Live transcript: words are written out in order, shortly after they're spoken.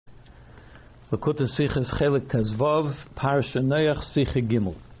L'kuta Sichas Chelek Kazvav, Parsha Noach Sicha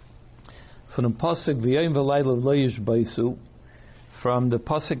Gimel. From the pasuk V'yayim v'layla lo yishbaisu, from the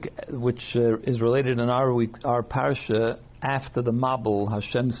pasuk which is related in our parsha after the Mabul,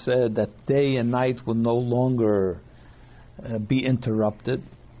 Hashem said that day and night will no longer be interrupted.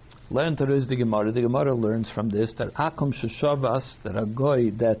 Learn to the Gemara. The Gemara learns from this that Akum Sheshavas, that a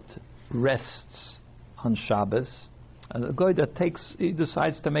goy that rests on Shabbos, a goy that he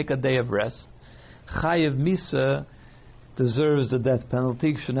decides to make a day of rest, Chayev Misa, deserves the death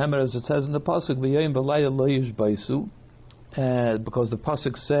penalty. Shenemer, as it says in the pasuk, V'yayim v'layla lo yishbaisu, because the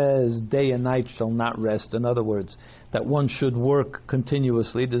pasuk says day and night shall not rest. In other words, that one should work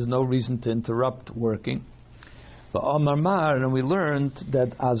continuously. There's no reason to interrupt working. And we learned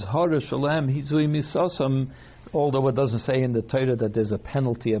that Azhara Shalem Hizui Misasam, although it doesn't say in the Torah that there's a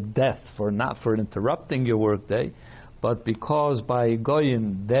penalty of death for interrupting your workday, but because by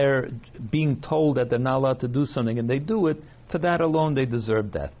Goyim they're being told that they're not allowed to do something and they do it, for that alone they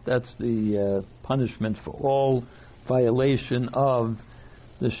deserve death. That's the punishment for all violation of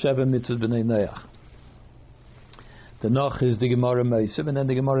the Sheva Mitzvahs B'nai Noach. The Noach is the Gemara Meisiv, and then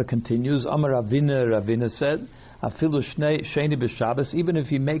the Gemara continues. Amar Ravina said, Afilu Sheni b'Shabbos, even if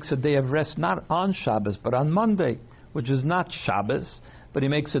he makes a day of rest not on Shabbos but on Monday, which is not Shabbos, but he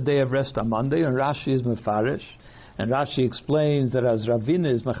makes a day of rest on Monday, and Rashi is Mefarish, and Rashi explains that as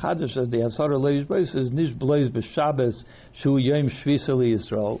Ravina is Mechadish, as the Asara Leish Bois is Nish Blois b'Shabbos Shu Yom Shvisa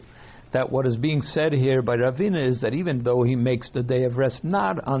Yisrael, that what is being said here by Ravina is that even though he makes the day of rest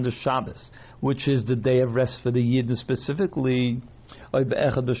not on the Shabbos, which is the day of rest for the Yidden specifically,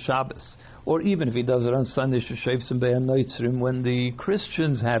 or even if he does it on Sunday, when the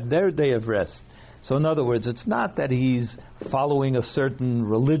Christians have their day of rest. So in other words, it's not that he's following a certain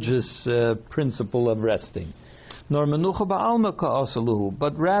religious principle of resting, nor menucha ba'alma ka'asaluhu,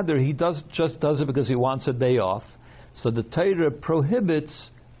 but rather he just does it because he wants a day off. So the Torah prohibits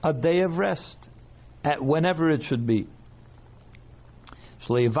a day of rest at whenever it should be.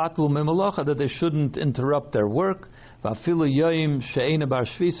 That they shouldn't interrupt their work, even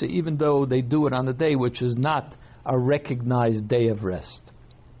though they do it on a day which is not a recognized day of rest.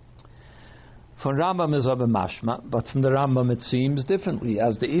 From Rambam is mashma, but from the Rambam it seems differently,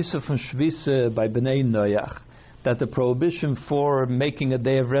 as the Isa from Shvisa by Bnei Noach, that the prohibition for making a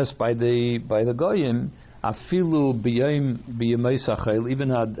day of rest by the Goyim, afilu b'yom even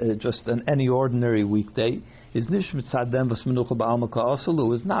just any ordinary weekday, is is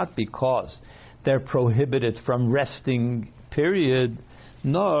not because they're prohibited from resting, period,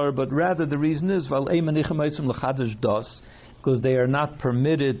 nor, but rather the reason is because they are not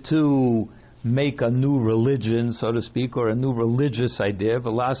permitted to make a new religion, so to speak, or a new religious idea,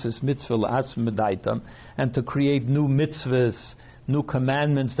 and to create new mitzvahs, new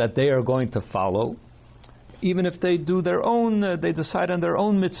commandments that they are going to follow. Even if they do their own, they decide on their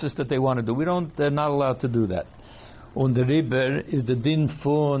own mitzvahs that they want to do. They're not allowed to do that. Und the riber is the din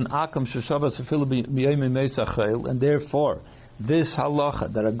von akam sheshavas afilu b'yom meisachel, and therefore this halacha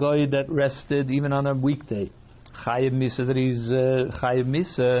that a guy that rested even on a weekday, chayiv misa, that he's chayiv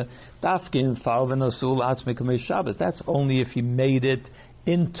misa, dafkin fal v'nasul atzmikamei Shabbos. That's only if he made it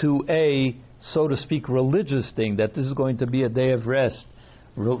into a, so to speak, religious thing, that this is going to be a day of rest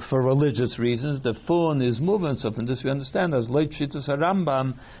for religious reasons. The fun is movement. So from this we understand as Leit Shitas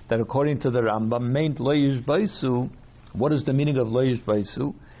Rambam, that according to the Rambam, meant Lo Yishbaisu. What is the meaning of Lo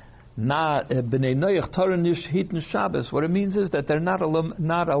Yishbaisu? Not Bnei Noach Torah Nish Hitn Shabbos. What it means is that they're not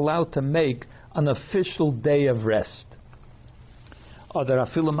allowed to make an official day of rest. Or they're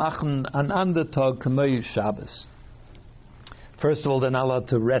afilu machen an ander Tag K'mei Shabbos. First of all, they're not allowed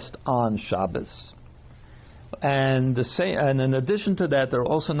to rest on Shabbos. And in addition to that, they're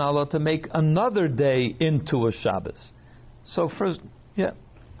also not allowed to make another day into a Shabbos. So first,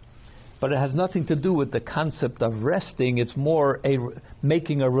 but it has nothing to do with the concept of resting. It's more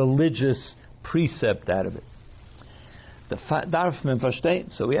making a religious precept out of it. So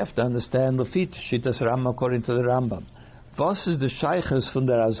we have to understand Lefit Shitas Rambam according to the Rambam. Was is the Sheiches from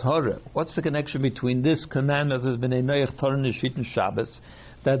the Azhara? What's the connection between this commandment that has been a Noach Torah Nishiten Shabbos,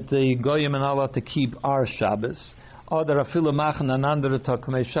 that the Goyim are allowed to keep our Shabbos, or the Rafilu Machen and andere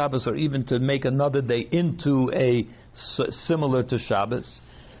Takmei Shabbos, or even to make another day into a similar to Shabbos?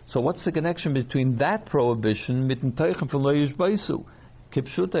 So what's the connection between that prohibition mitten Teichen from Lo Yishbaisu?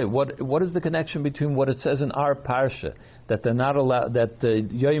 Kipshute, what is the connection between what it says in our parsha that they're not allowed, that the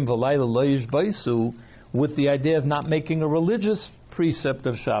Yom V'Layla Lo Yishbaisu, with the idea of not making a religious precept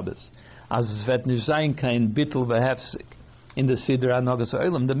of Shabbos? As vet nicht sein kein bittul v'hefsik in the Siddur Hanagas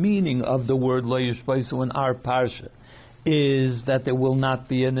Ha'olam. The meaning of the word Lo Yishbaisu in our parsha is that there will not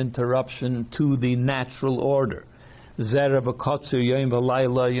be an interruption to the natural order. Zera v'kotzer yom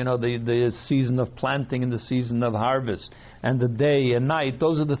v'layla, the season of planting and the season of harvest, and the day and night.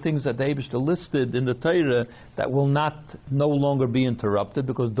 Those are the things that the Eibishter listed in the Torah that will no longer be interrupted,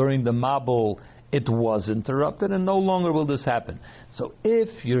 because during the Mabul it was interrupted, and no longer will this happen. So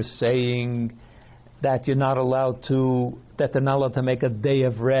if you're saying that they're not allowed to make a day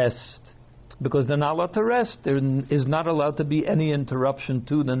of rest, because they're not allowed to rest, there is not allowed to be any interruption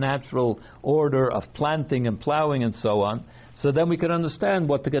to the natural order of planting and plowing and so on. So then we can understand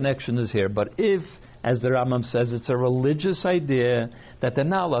what the connection is here. But if, as the Rambam says, it's a religious idea that they're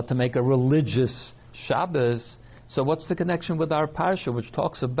not allowed to make a religious Shabbos, so what's the connection with our Parsha, which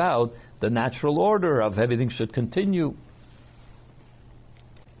talks about the natural order of everything should continue?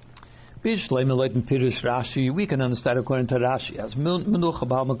 We can understand according to Rashi as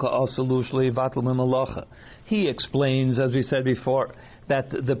he explains, as we said before,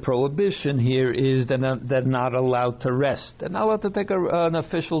 that the prohibition here is that they're not allowed to rest. They're not allowed to take an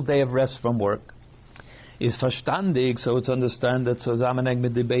official day of rest from work. Is verstandig, so it's understand that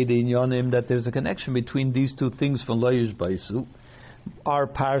that there's a connection between these two things from Loyish Baisu. Our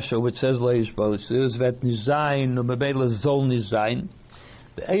Parsha, which says Loyish Baisu, is vet nizayin umebela zol nizayin.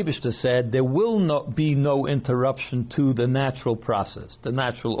 The Eibishter said there will not be no interruption to the natural process, the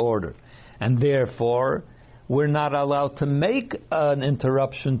natural order, and therefore we're not allowed to make an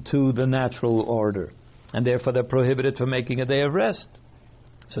interruption to the natural order, and therefore they're prohibited from making a day of rest.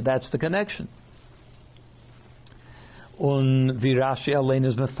 So that's the connection. Und wie Rashi allein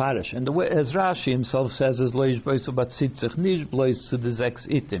ist mefarish, and the way, as Rashi himself says, is loish boisu bat sitzich nish blois to the zex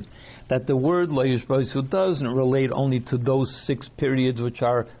itim, that the word loish boisu doesn't relate only to those 6 periods which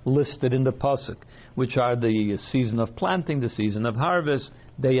are listed in the pasuk, which are the season of planting, the season of harvest,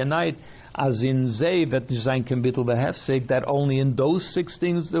 day and night. As in Zeh vet nizayin kembitel behefsek, that only in those 6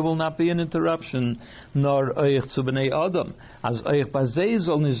 things there will not be an interruption. Nor oich zu bnei adam, as oich bazeh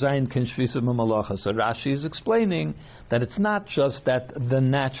zol nizayin ken shvisa mamalacha. So Rashi is explaining that it's not just that the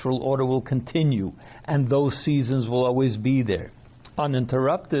natural order will continue and those seasons will always be there,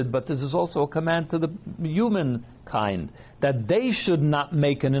 uninterrupted, but this is also a command to the humankind that they should not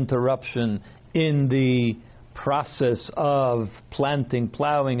make an interruption in the process of planting,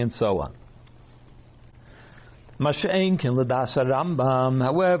 plowing, and so on.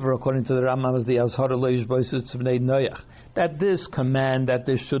 However, according to the Rambam, as the Azhar Loish Boisus Bnei Noach, that this command that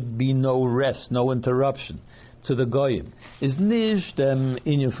there should be no rest, no interruption to the goyim, is nicht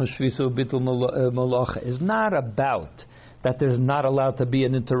inyan von shvisa ubitul malacha, is not about that there's not allowed to be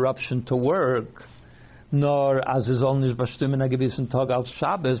an interruption to work, nor as is only b'shtum a gewissen Tag als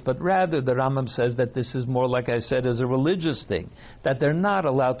Shabbos, but rather the Rambam says that this is more, like I said, as a religious thing, that they're not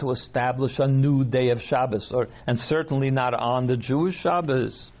allowed to establish a new day of Shabbos, and certainly not on the Jewish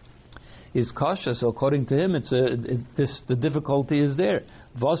Shabbos. Is cautious. So according to him, the difficulty is there.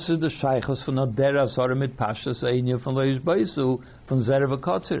 Was ist der Sheichus von der Azara mit Pashas Einja von Loish Baisu von Zera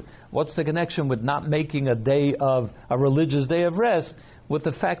v'Kotzer? What's the connection with not making a religious day of rest with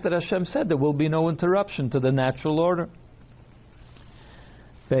the fact that Hashem said there will be no interruption to the natural order?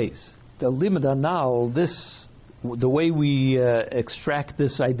 Base. The limada now, the way we extract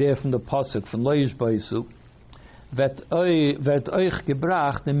this idea from the pasuk from Loish Baisu, Vet euch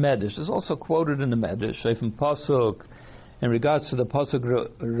gebracht in Medrash. It's also quoted in the Medrash, from pasuk, in regards to the pasuk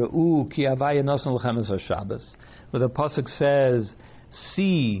Re'u ki avaya nosan l'chem es Shabbos, where the pasuk says,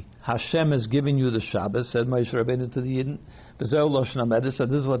 "See, Hashem has given you the Shabbos," said Moshe Rabbeinu to the Yidden. B'zeu loshon Medrash. So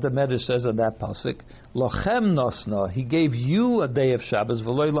this is what the Medrash says on that pasuk. Lochem nosna, He gave you a day of Shabbos.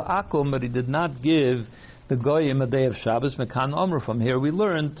 V'loy la'akum, but He did not give the goyim a day of Shabbos. Mekan Omer. From here we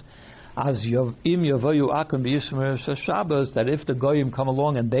learned, as im yavoyu akum b'yishmer Shabbos, that if the goyim come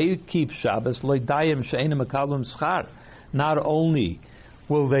along and they keep Shabbos, loy dayim she'enim mekalim schar. Not only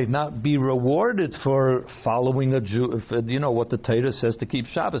will they not be rewarded for following what the Torah says to keep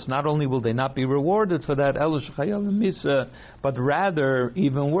Shabbos, not only will they not be rewarded for that, but rather,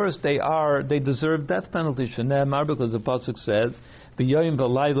 even worse, they deserve death penalty. Shenemar, because the pasuk says, "B'yoyim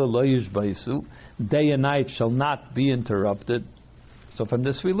v'layla lo yishbaisu," day and night shall not be interrupted. So from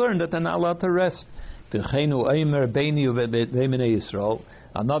this we learn that they're not allowed to rest.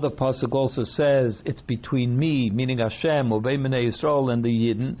 Another pasuk also says it's between me, meaning Hashem, Ubeimenei Yisrael, and the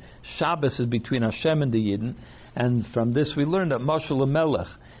Yidden. Shabbos is between Hashem and the Yidden, and from this we learn that Mashal Melech,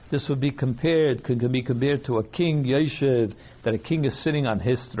 this would be can be compared to a king Yeshiv, that a king is sitting on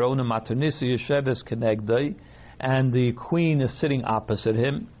his throne, and Maternisi Yesheves Kenegdai, and the queen is sitting opposite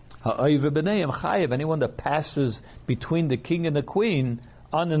him. Anyone that passes between the king and the queen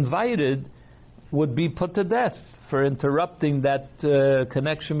uninvited would be put to death for interrupting that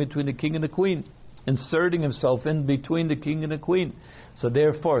connection between the king and the queen, inserting himself in between the king and the queen. So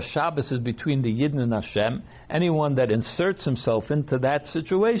therefore, Shabbos is between the Yidden and Hashem. Anyone that inserts himself into that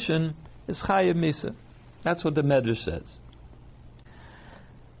situation is Chayav Misa. That's what the Medrash says.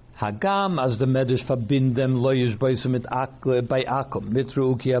 Hagam, as the Medrash verbindem loyish boisu mit bei Akum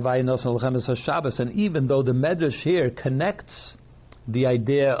mitru uki avai nosan l'chemes haShabbos, and even though the Medrash here connects the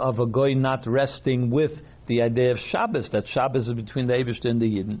idea of a goy not resting with the idea of Shabbos, that Shabbos is between the Eibishter and the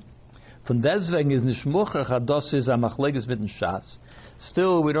Yidden. Von deswegen is nicht mucher hados is a machleges mit Shas.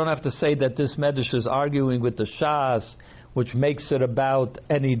 Still, we don't have to say that this Medrash is arguing with the Shas, which makes it about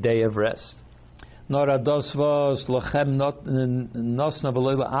any day of rest. Nor ados vos lochem nosna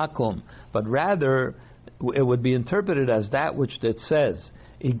v'loy la'akum, but rather it would be interpreted as that which it says.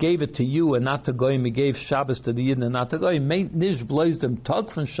 He gave it to you and not to goyim. He gave Shabbos to the Yidden and not to goyim. Nish blois dem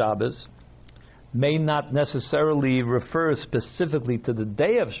tag from Shabbos may not necessarily refer specifically to the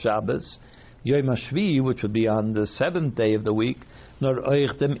day of Shabbos, Yom HaShvi, which would be on the 7th day of the week, nor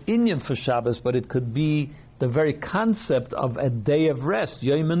oich dem inyan for Shabbos, but it could be the very concept of a day of rest.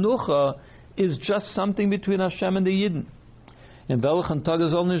 Yom Menucha is just something between Hashem and the Yidden. In welchen Tag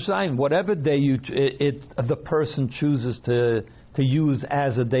soll nicht sein? Whatever day the person chooses to use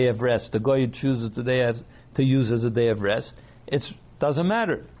as a day of rest, the Goy chooses to use as a day of rest, it doesn't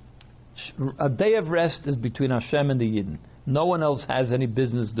matter. A day of rest is between Hashem and the Yidden. No one else has any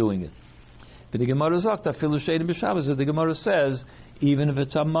business doing it. But the Gemara the Gemara says, even if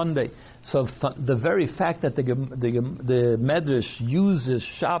it's on Monday. So the very fact that the Medrash uses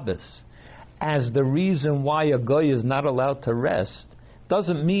Shabbos as the reason why a goy is not allowed to rest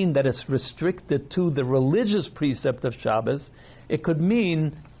doesn't mean that it's restricted to the religious precept of Shabbos. It could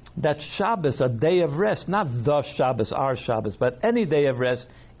mean that Shabbos, a day of rest, not the Shabbos, our Shabbos, but any day of rest,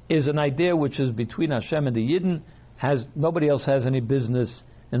 is an idea which is between Hashem and the Yidden. Nobody else has any business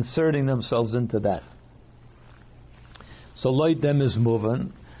inserting themselves into that. So loit them is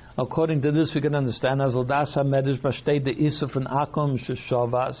moving. According to this, we can understand as Odas HaMedrash B'shtei the Isuf and Akom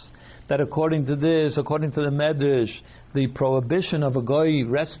Sheshavas, that according to the Medrash, the prohibition of a goy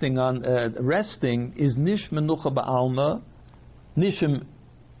resting is nish menucha ba'alma, nishim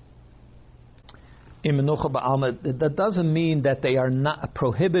in menucha ba'alma. That doesn't mean that they are not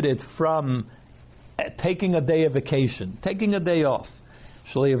prohibited from taking a day of vacation, taking a day off.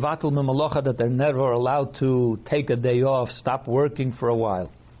 That they're never allowed to take a day off, stop working for a while.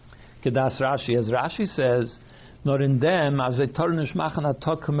 Kedas Rashi, as Rashi says, not in them as a tornish machan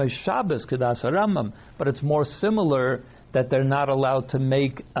atokam Shabbos kedas Rambam, but it's more similar that they're not allowed to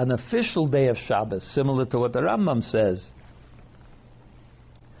make an official day of Shabbos, similar to what the Rambam says.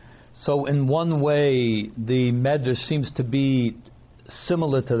 So in one way, the Medrash seems to be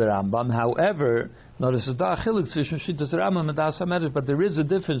similar to the Rambam. However, notice but there is a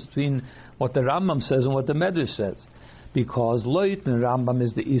difference between what the Rambam says and what the Medrash says. Because Loit and Rambam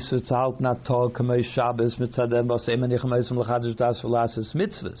is the Isur Tzalt Natol Kamei Shabbos Mitzadem Basem and Yechmeisim L'chadish Das V'Lasis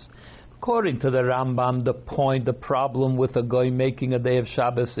Mitzvahs. According to the Rambam, the problem with a goy making a day of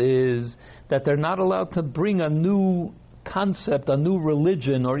Shabbos is that they're not allowed to bring a new concept, a new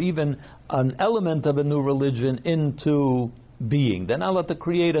religion, or even an element of a new religion into being. They're not allowed to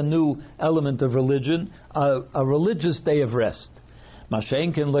create a new element of religion, a religious day of rest.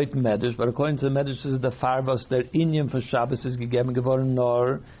 Mashenken loit Medrash, but according to the Medrash, is the farvas their inyam for Shabbos is gegeben geworden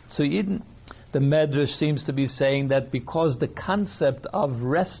nor zu Yidden. The Medrash seems to be saying that because the concept of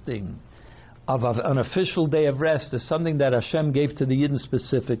resting, of an official day of rest, is something that Hashem gave to the Yidden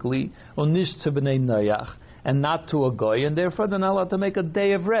specifically, und nicht zu bnei Noach, and not to a goy, and therefore they're not allowed to make a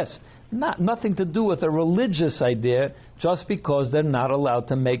day of rest. Nothing to do with a religious idea, just because they're not allowed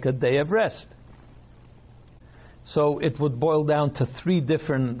to make a day of rest. So it would boil down to three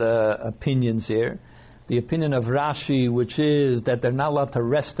different opinions here. The opinion of Rashi, which is that they're not allowed to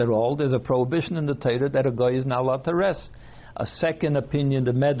rest at all. There's a prohibition in the Torah that a guy is not allowed to rest. A second opinion,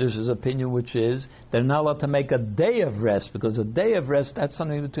 the Medrash's opinion, which is they're not allowed to make a day of rest, because a day of rest, that's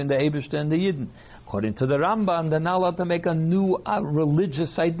something between the Eibishter and the Yidden. According to the Rambam, they're not allowed to make a new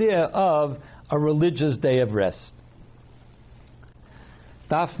religious idea of a religious day of rest.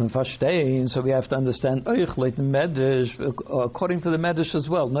 So we have to understand according to the Medrash as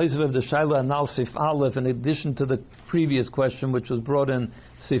well. In addition to the previous question, which was brought in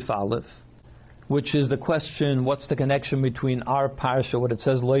Sif Aleph, which is the question: what's the connection between our parsha, what it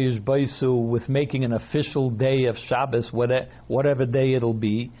says Loyish Baisu, with making an official day of Shabbos, whatever day it'll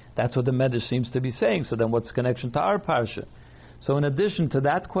be? That's what the Medrash seems to be saying. So then, what's the connection to our parsha? So in addition to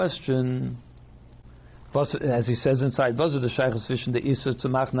that question, As he says inside, was the Sheikhs zwischen the Isser zu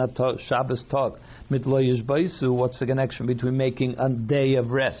machen Shabbos Tag mit Lo Yesh Baisu? What's the connection between making a day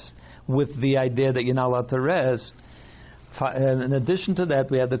of rest with the idea that you're not allowed to rest? In addition to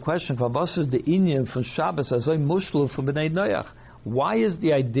that, we have the question: was is the inyan from Shabbos as a mushlu from Bnei Noach? Why is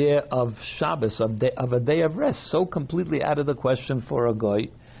the idea of Shabbos, of a day of rest, so completely out of the question for a goy?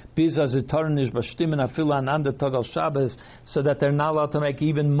 So that they're not allowed to make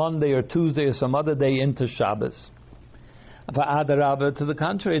even Monday or Tuesday or some other day into Shabbos. To the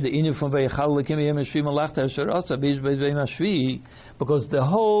contrary, the inyan from because the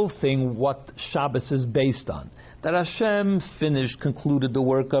whole thing, what Shabbos is based on, that Hashem concluded the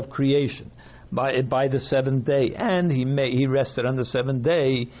work of creation by the seventh day, and he rested on the seventh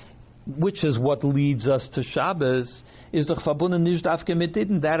day, which is what leads us to Shabbos, is the verbunden nicht afke mit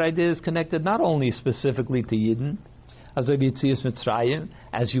Yidden. That idea is connected not only specifically to Yidden, as Mitzrayim,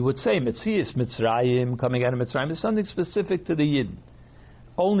 as you would say, Metzias Mitzrayim, coming out of Mitzrayim, is something specific to the Yidden.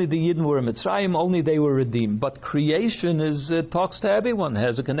 Only the Yidden were in Mitzrayim, only they were redeemed. But creation talks to everyone,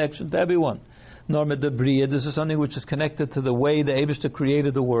 has a connection to everyone. Norma de Bria, this is something which is connected to the way the Eibishter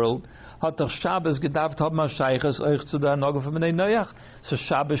created the world. So Shabbos should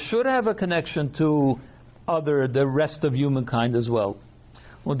have a connection to the rest of humankind as well.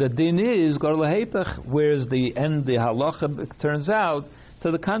 Well, the din is whereas the halacha turns out to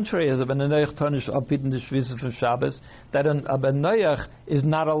the contrary, as a Ben Noach tarnish apit in the Shvisa from Shabbos, that a Ben Noach is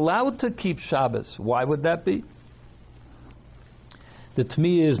not allowed to keep Shabbos. Why would that be? The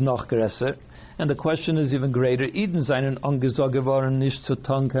Tmi is noch größer, and the question is even greater. Eden seinen angesagt geworden nicht zu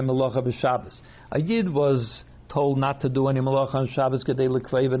tun kein Malacha b'Shabbos. A Yid was told not to do any Malacha on Shabbos kedei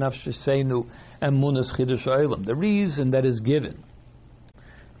l'kvei v'nafsheseinu and munas chidush olam. The reason that is given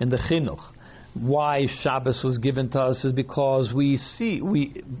in the Chinuch why Shabbos was given to us is because we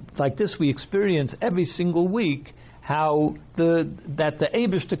experience every single week how that the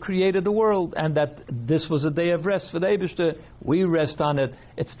Eibishter created the world, and that this was a day of rest for the Eibishter. We rest on it.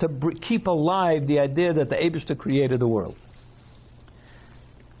 It's to keep alive the idea that the Eibishter created the world.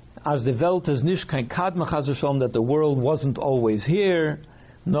 As the Welt is nicht kein Kadma Chazashom, that the world wasn't always here,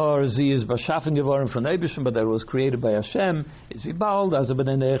 nor sie is beschaffen geworden von Eibishter, but that it was created by Hashem. Is wie bald, as a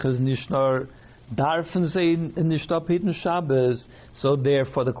B'nei is nicht nur darfen sie nicht abhitten Shabbos. So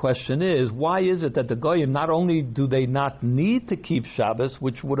therefore the question is, why is it that the Goyim, not only do they not need to keep Shabbos,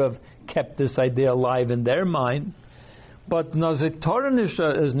 which would have kept this idea alive in their mind, but then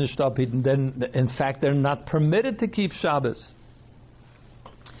in fact they're not permitted to keep Shabbos.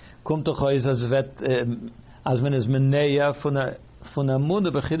 It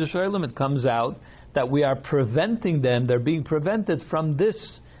comes out that we are preventing them, they're being prevented from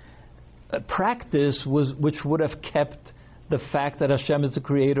this practice which would have kept the fact that Hashem is the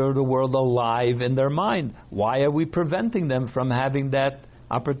creator of the world alive in their mind. Why are we preventing them from having that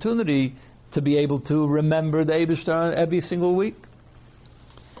opportunity to be able to remember the Eibishter every single week?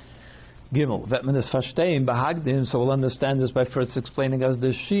 Gimel, vet man es verstehen, behagdim, so we'll understand this by first explaining as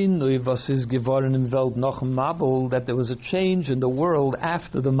the Shinui was is geworden im Welt noch Mabel, that there was a change in the world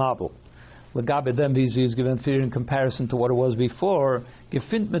after the Mabel. Legabe dem wie sie is given fear in comparison to what it was before,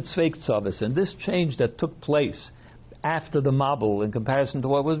 gefind mit zwei Ktzavis. And this change that took place after the Mabel in comparison to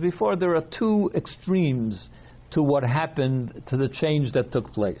what was before, there are two extremes to what happened, to the change that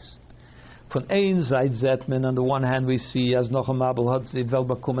took place. Von ein Seite Zetman, on the one hand we see as noch a Mabel hat sie wel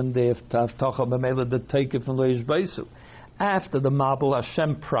bekommen de Taftacha b'meila the Teike von Lo Yesh Baisu. After the Mabel,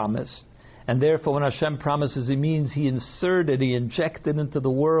 Hashem promised, and therefore when Hashem promises, it means He injected into the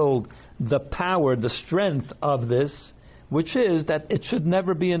world the power, the strength of this, which is that it should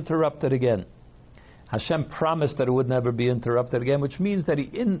never be interrupted again. Hashem promised that it would never be interrupted again, which means that He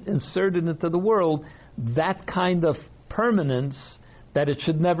inserted into the world that kind of permanence that it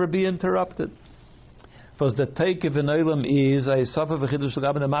should never be interrupted. Was the take of an olam is a suffer v'chidush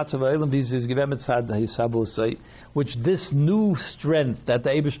l'gaben ha'matzav ha'olam is given mitzad ha'isabosei, which this new strength that the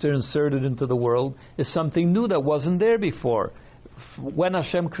Eibishter inserted into the world is something new that wasn't there before. When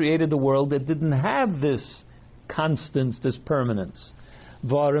Hashem created the world, it didn't have this constance, this permanence.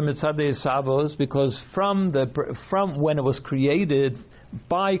 Because from when it was created,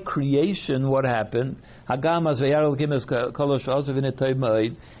 by creation, what happened? Even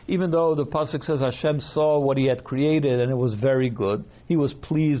though the pasuk says Hashem saw what He had created and it was very good, He was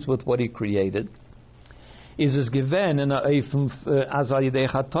pleased with what He created. Is es given in a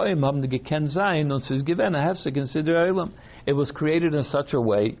it was created in such a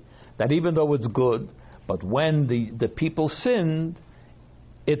way that even though it's good, but when the people sinned,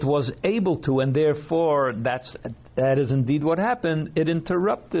 it was able to, and therefore that is indeed what happened. It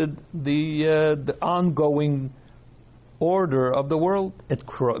interrupted the ongoing order of the world. It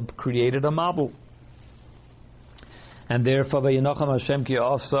created a mabul. And therefore,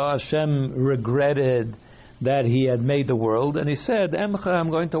 Hashem regretted that he had made the world, and he said, I'm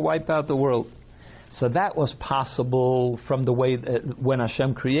going to wipe out the world. So that was possible from the way when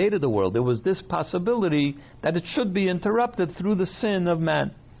Hashem created the world. There was this possibility that it should be interrupted through the sin of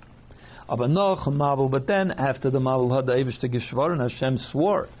man. But then, after the Mabul, Hashem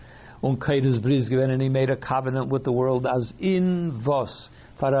swore, and he made a covenant with the world as in vos,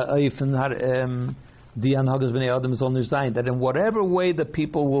 that in whatever way the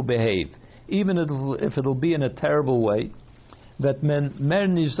people will behave, even if it'll be in a terrible way, that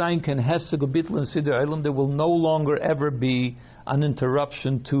there will no longer ever be an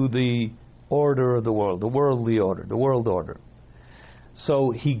interruption to the order of the world, the worldly order, the world order.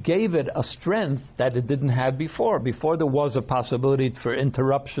 So he gave it a strength that it didn't have before. Before there was a possibility for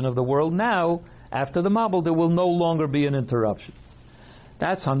interruption of the world. Now, after the Mabul, there will no longer be an interruption.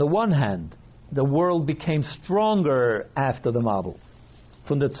 That's on the one hand. The world became stronger after the Mabul.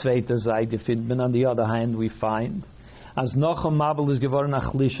 Von der zweite Seite findet man, on the other hand, we find as noch a Mabul is geworden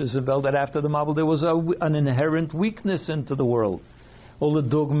achlisches Welt, that after the Mabul there was an inherent weakness into the world. All the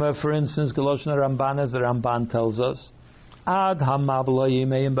dogma, for instance, Galoshna Ramban, as the Ramban tells us, Ad ha-Mabul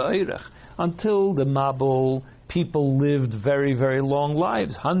hayimeim ba'irech, until the Mabul, people lived very, very long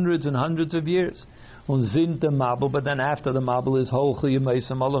lives, hundreds and hundreds of years. Und sind the Mabul, but then after the Mabul is holchu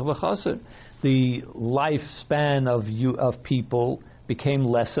yimeisam alach v'chaser. The lifespan of people became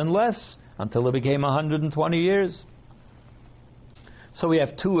less and less until it became 120 years. So we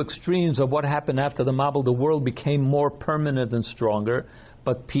have two extremes of what happened after the Mabul. The world became more permanent and stronger,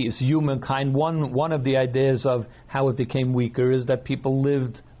 but humankind, one of the ideas of how it became weaker is that people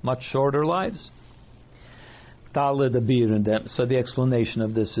lived much shorter lives. So the explanation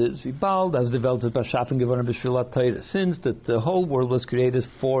of this is, since that the whole world was created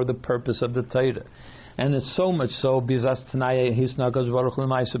for the purpose of the Torah. And it's so much so,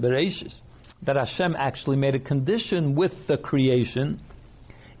 that Hashem actually made a condition with the creation,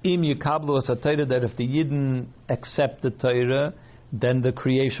 that if the Yidden accept the Torah, then the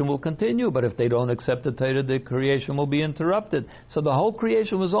creation will continue. But if they don't accept the Torah, the creation will be interrupted. So the whole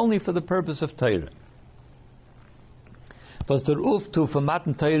creation was only for the purpose of Torah. Was der Uftu von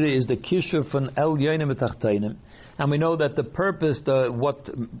Matan Torah is the Kishur von El Yonim Etachtenim. And we know that the purpose, what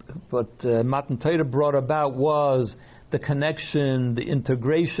Matan Torah brought about was the connection, the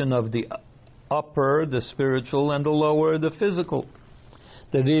integration of the upper, the spiritual, and the lower, the physical.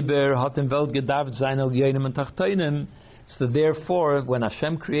 The Riber hat in Welt gedarft sein El Yonim Etachtenim. So therefore, when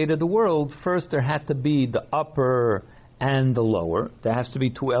Hashem created the world, first there had to be the upper and the lower. There has to be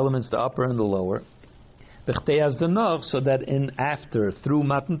two elements, the upper and the lower. So that through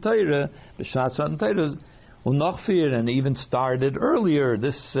Matan Torah, B'Shas Matan Torah, and even started earlier,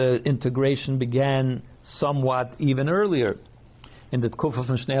 this integration began somewhat even earlier. In the Kufa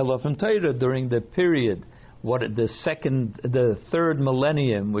from Shnei Alofim Torah, during the period, the third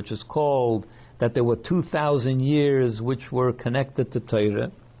millennium, which is called that there were 2,000 years which were connected to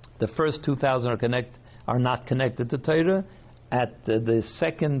Torah. The first 2,000 are not connected to Torah. At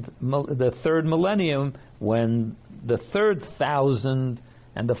the third millennium, when the third 1,000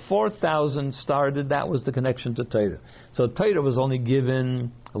 and the 4,000 started, that was the connection to Torah. So Torah was only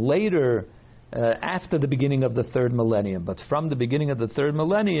given later, after the beginning of the third millennium. But from the beginning of the third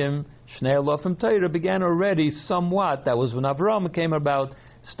millennium, Shnei Alofim Torah began already somewhat. That was when Avraham came about,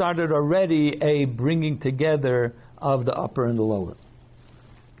 started already a bringing together of the upper and the lower.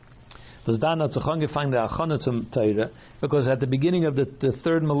 Because at the beginning of the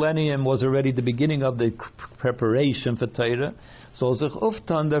third millennium was already the beginning of the preparation for Torah. So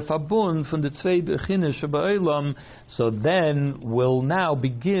then will now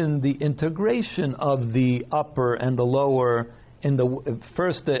begin the integration of the upper and the lower.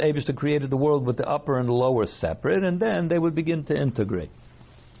 First, the Eibishter created the world with the upper and the lower separate, and then they would begin to integrate.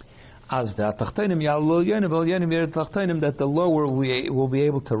 As that the lower will be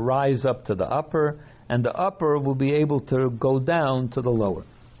able to rise up to the upper, and the upper will be able to go down to the lower.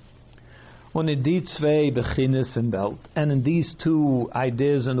 And in these two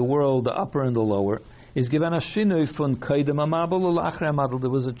ideas in the world, the upper and the lower, is given a shinui from kaidem amabel l'achre amabel. There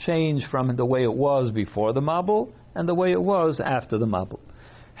was a change from the way it was before the mabel and the way it was after the mabel.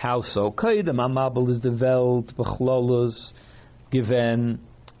 How so? Kaidem amabel is the Welt b'chlolus given.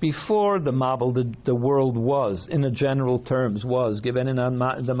 Before the Mabel, the world was, in a general terms, was given in the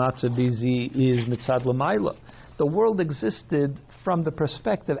Matzah Bizi is Mitzad L'Mayla. The world existed from the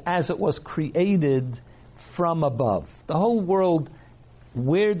perspective as it was created from above. The whole world,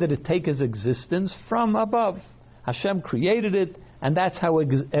 where did it take its existence? From above. Hashem created it, and that's how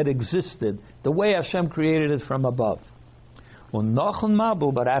it existed. The way Hashem created it from above. But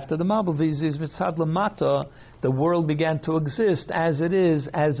after the Mabul, the world began to exist as it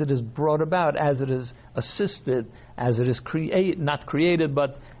is brought about, as it is assisted, as it is not created,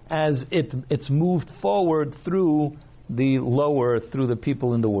 but as it's moved forward through the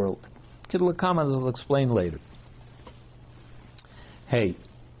people in the world. Kittel comments will explain later. Hey,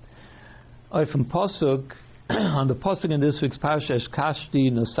 from Pasuk, on the Pasuk in this week's Parsha,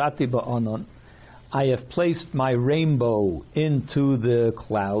 Kashti Nosati Ba'anon, I have placed my rainbow into the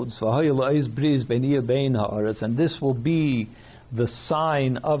clouds, and this will be the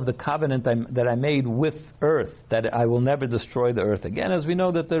sign of the covenant that I made with earth, that I will never destroy the earth again. As we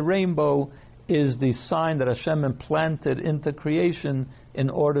know that the rainbow is the sign that Hashem implanted into creation in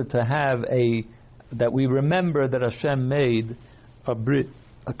order to have that we remember that Hashem made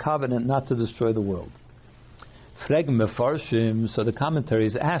a covenant not to destroy the world. So the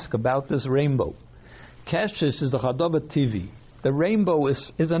commentaries ask about this rainbow. Keshes is the Chadova TV. The rainbow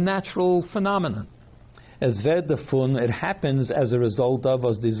is a natural phenomenon. As Verdefun, it happens as a result of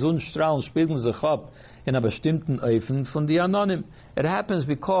as die Sonnenstrahlen spiegeln sich ab in a bestimmten Öfen von die Anonym. It happens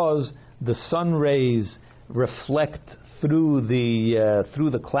because the sun rays reflect through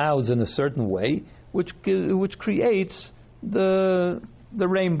the clouds in a certain way, which creates the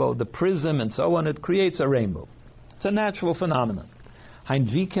rainbow, the prism, and so on. It creates a rainbow. It's a natural phenomenon. How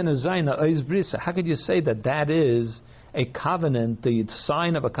could you say that is a covenant, the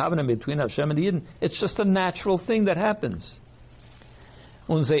sign of a covenant between Hashem and the Yidden? It's just a natural thing that happens.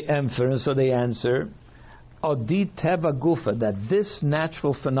 So they answer, teva gufa, that this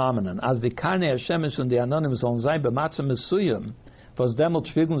natural phenomenon, as the karne Hashem und die Anonym sollen sein b'matzah mesuyam, was demot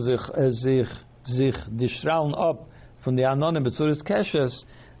spiegeln sich die Strahlen ab von the Anonym b'tzuris keshes,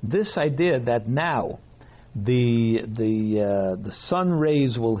 this idea that now the sun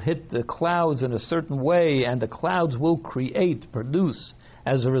rays will hit the clouds in a certain way, and the clouds will produce,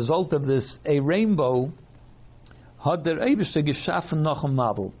 as a result of this, a rainbow.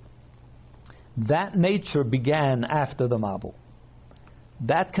 That nature began after the Mabul.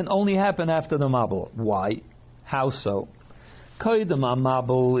 That can only happen after the Mabul. Why? How so? Before the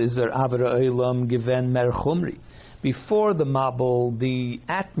Mabul, the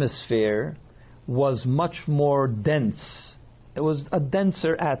atmosphere was much more dense. It was a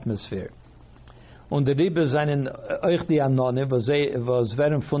denser atmosphere. Und die Riebe seinen euch die Anone, was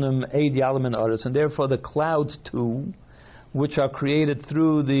werden von dem Eid Yalamen Aretz, and therefore the clouds too, which are created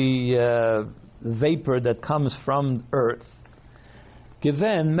through the vapor that comes from earth,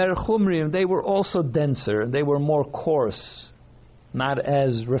 given mer chumrim, they were also denser, they were more coarse, not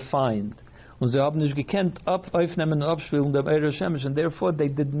as refined. Und sie haben nicht gekannt aufnehmen und abschwillen der Eir Shemesh, and therefore they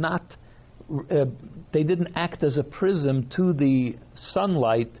didn't act as a prism to the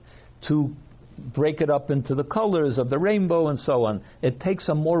sunlight to break it up into the colors of the rainbow and so on. It takes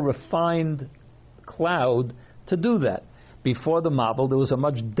a more refined cloud to do that. Before the Mabul, there was a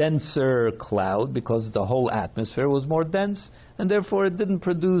much denser cloud because the whole atmosphere was more dense, and therefore it didn't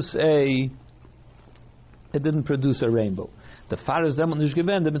produce a rainbow. The fathers them nicht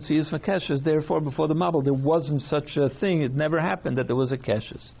gewend, the Metzias Keshes. Therefore, before the Mabul, there wasn't such a thing. It never happened that there was a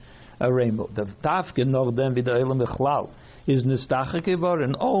Keshes, a rainbow. The Tafke noch dem wie der Elam Bechlal is nistache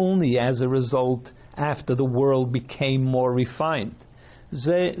geworden only as a result after the world became more refined.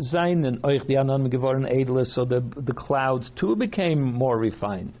 Ze seinen euch die Anonym geworden edler, so the clouds too became more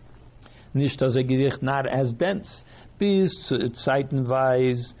refined. Nicht as a Gericht, not as dense. Bis zu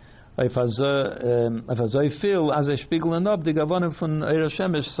zeitenweise if I feel as a spiegeln up the Gavonim von Eir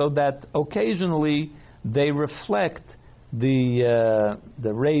Shemesh, so that occasionally they reflect the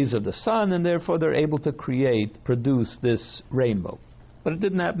rays of the sun, and therefore they're able to produce this rainbow. But it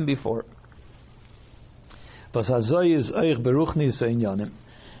didn't happen before. And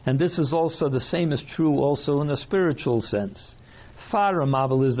this is also the same is true also in a spiritual sense. Fara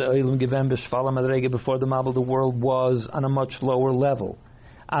Mabel is the Eilim Given B'Shvala Madrege. Before the Mabel, the world was on a much lower level.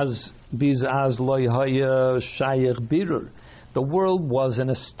 As loy haya shayich birur, the world was in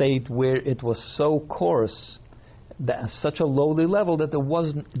a state where it was so coarse, that such a lowly level that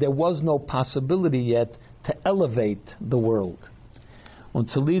there was no possibility yet to elevate the world. And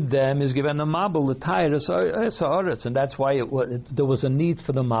to lead them is given a mabul and that's why there was a need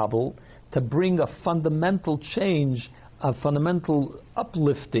for the mabul to bring a fundamental change, a fundamental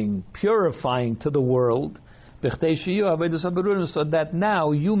uplifting, purifying to the world, so that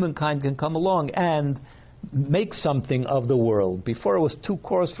now humankind can come along and make something of the world. Before it was too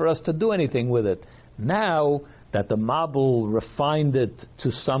coarse for us to do anything with it. Now that the Mabul refined it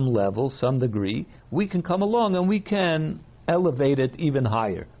to some level, some degree, we can come along and we can elevate it even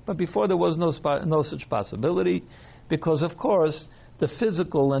higher. But before there was no such possibility, because of course the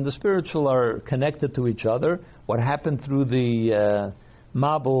physical and the spiritual are connected to each other. What happened through the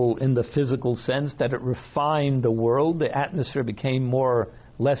Mabul in the physical sense, that it refined the world, the atmosphere became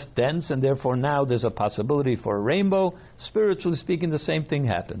less dense, and therefore now there's a possibility for a rainbow. Spiritually speaking, the same thing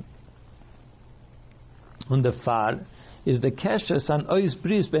happened. And the far is the keshes and ois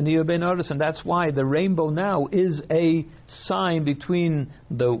bris ben oris, and that's why the rainbow now is a sign between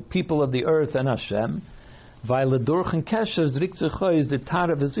the people of the earth and Hashem. Weil durch keshes richt sich aus the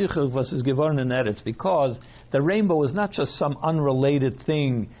tare v'zichur was is geworden in Eretz, because the rainbow is not just some unrelated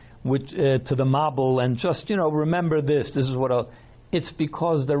thing which to the Mabul and just remember this is what it's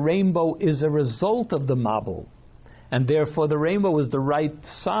because the rainbow is a result of the Mabul, and therefore the rainbow is the right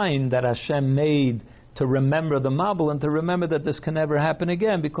sign that Hashem made to remember the Mabul and to remember that this can never happen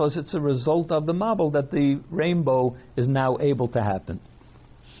again, because it's a result of the Mabul that the rainbow is now able to happen.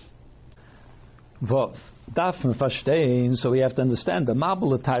 Vov. Darfen verstehen, so we have to understand the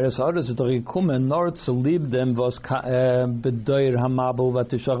Mabul Tyrus Oris is gekommen nor zu lieb dem was bedoyer hamabul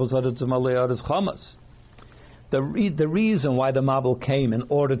vatishachos Oris zum Oris Chamas. The reason why the Mabul came in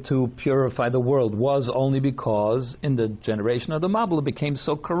order to purify the world was only because in the generation of the Mabul it became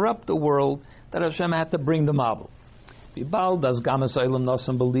so corrupt the world that Hashem had to bring the Mabul.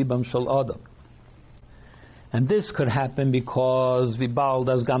 And this could happen because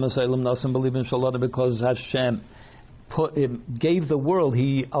because Hashem gave the world,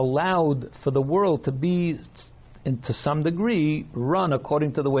 He allowed for the world to be, to some degree, run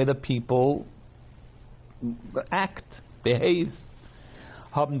according to the way the people act, behave.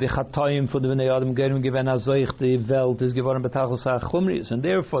 And therefore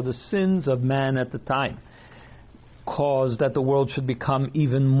the sins of man at the time caused that the world should become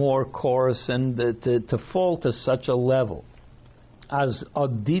even more coarse and to fall to such a level. And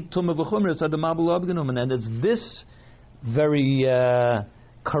it's this very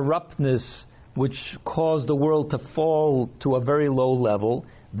corruptness which caused the world to fall to a very low level.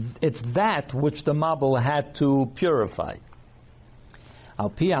 It's that which the Mabul had to purify.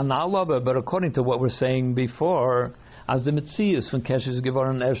 But according to what we're saying before, as the Metzias from Keshes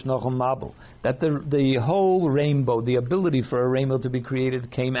Gevoren Esh Nochem Mabul, that the whole rainbow, the ability for a rainbow to be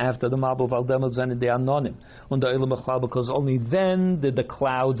created, came after the Mabul Valdemel Zen the Anonim, because only then did the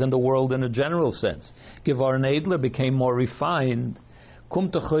clouds and the world in a general sense, Gevoren Edler, became more refined.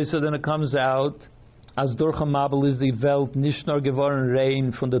 Then it comes out, as Durcha Mabul is the Welt Nishnor Gevoren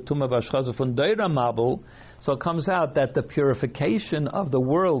Rein von der Tumma Vashchaza von Deira Mabul. So it comes out that the purification of the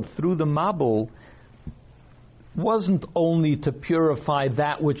world through the Mabul wasn't only to purify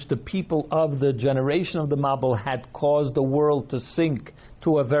that which the people of the generation of the Mabul had caused the world to sink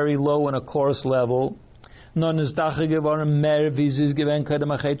to a very low and a coarse level, but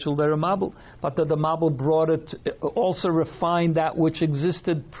that the Mabul brought it, also refined that which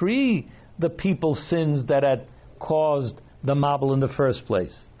existed pre the people's sins that had caused the Mabul in the first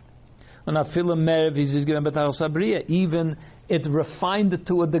place. Even it refined it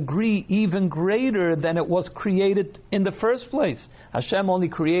to a degree even greater than it was created in the first place. Hashem only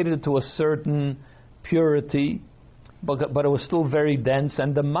created it to a certain purity, but it was still very dense,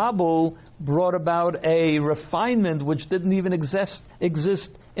 and the Mabul brought about a refinement which didn't even exist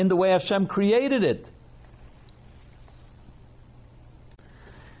in the way Hashem created it.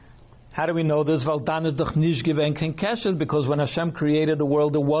 How do we know this? Because when Hashem created the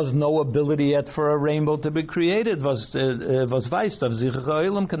world, there was no ability yet for a rainbow to be created.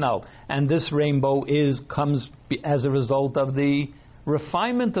 And this rainbow comes as a result of the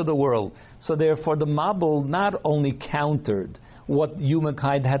refinement of the world. So therefore the Mabul not only countered what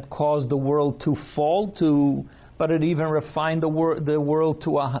humankind had caused the world to fall to, but it even refined the world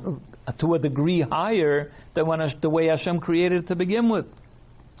to a degree higher than the way Hashem created it to begin with.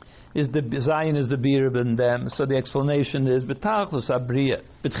 Zion is the beer in them. So the explanation is Betchilus Abriya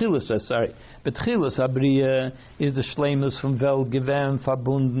is the Shleimus from Welt Gewem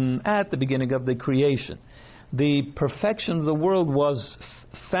verbunden at the beginning of the creation. The perfection of the world was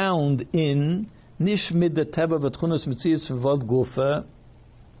found in Nish mid the Teva Betchunus Metzias from Welt Gufa.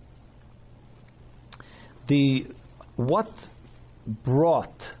 What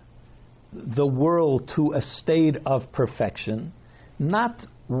brought the world to a state of perfection, not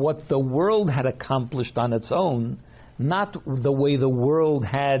what the world had accomplished on its own, not the way the world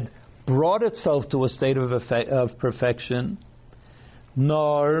had brought itself to a state of perfection,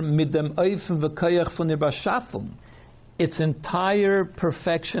 nor mit dem Eifen v'koyach von der Bashafung. Its entire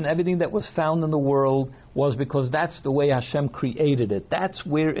perfection, everything that was found in the world, was because that's the way Hashem created it. That's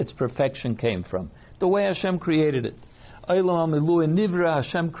where its perfection came from. The way Hashem created it. Olam Amilu Nivra,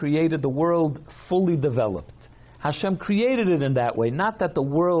 Hashem created the world fully developed. Hashem created it in that way. Not that the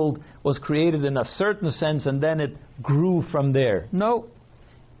world was created in a certain sense and then it grew from there. No.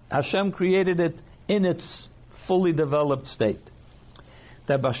 Hashem created it in its fully developed state.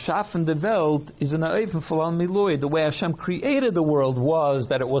 The Bashafen the Welt is an Eifen Fulan Milui. The way Hashem created the world was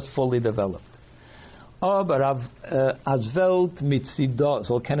that it was fully developed. Aber as Welt mit Sidah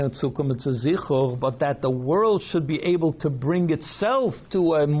soll kennen zukommen zu Zichur, but that the world should be able to bring itself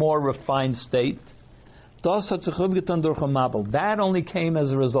to a more refined state. Das hat sich umgetan durch ein Mabel. That only came as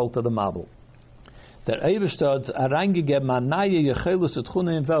a result of the Mabel. Der Eberstadt reingegeben an neue Yechelus et Chune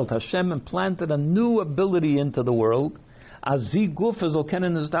in Welt. Hashem implanted a new ability into the world. As sie Gufe soll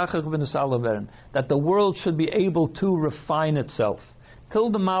kennen es dachig wenn es alle werden. That the world should be able to refine itself.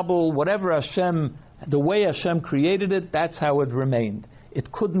 Till the Mabel, whatever Hashem, the way Hashem created it, that's how it remained.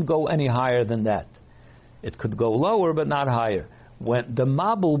 It couldn't go any higher than that. It could go lower, but not higher. When the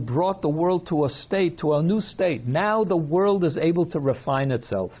Mabel brought the world to a state, to a new state, now the world is able to refine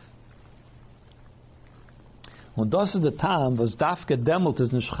itself. Und das ist der Tam, was Dafke Demelt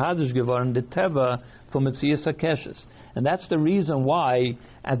ist nicht chadisch geworden, the Teva from Metzias HaKeshes. And that's the reason why,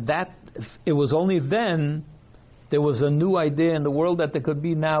 at that, it was only then there was a new idea in the world that there could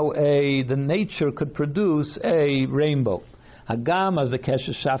be now the nature could produce a rainbow. Hagam as the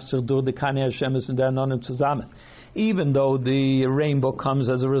Keshes schafft sich durch die Kani Hashem ist in der Anonim zusammen. Even though the rainbow comes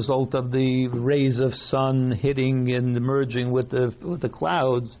as a result of the rays of sun hitting and merging with the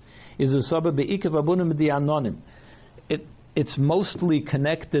clouds, is a sabab be'ikav abunim di anonim. It's mostly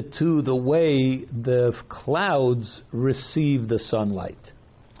connected to the way the clouds receive the sunlight.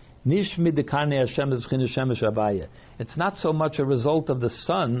 It's not so much a result of the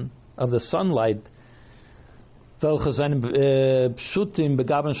sun, of the sunlight. The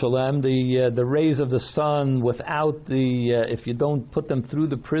rays of the sun, without if you don't put them through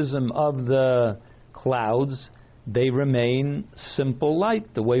the prism of the clouds, they remain simple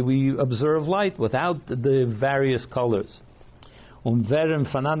light, the way we observe light, without the various colors.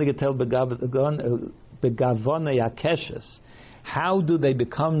 How do they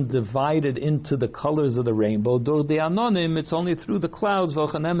become divided into the colors of the rainbow? The anonim, it's only through the clouds,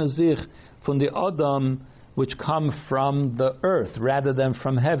 from the Adam, which come from the earth rather than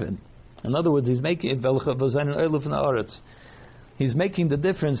from heaven. In other words, he's making the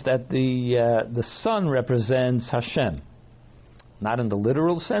difference that the sun represents Hashem, not in the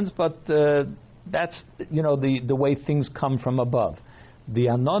literal sense, but that's the way things come from above. The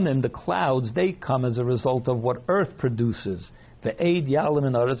anonim, the clouds, they come as a result of what earth produces. The Eid Yalim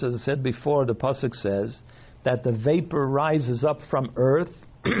in Aretz, as I said before, the pasuk says that the vapor rises up from earth,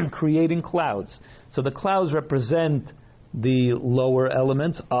 creating clouds. So the clouds represent the lower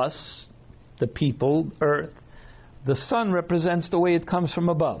elements, us, the people, earth. The sun represents the way it comes from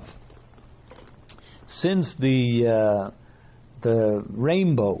above. Since the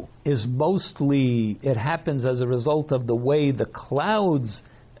rainbow is mostly, it happens as a result of the way the clouds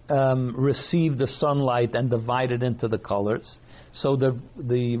receive the sunlight and divide it into the colors. So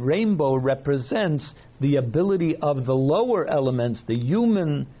the rainbow represents the ability of the lower elements, the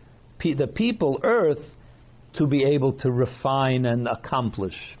human, the people, earth, to be able to refine and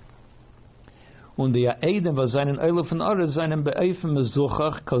accomplish. And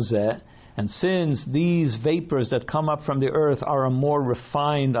since these vapors that come up from the earth are on a more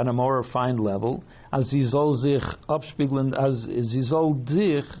refined level, as in ze soll sich abspiegeln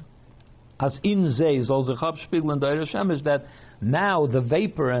der Shemesh, that now the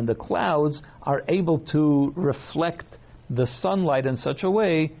vapor and the clouds are able to reflect the sunlight in such a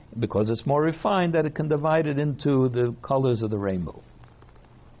way, because it's more refined, that it can divide it into the colors of the rainbow.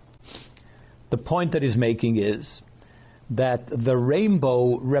 The point that he's making is that the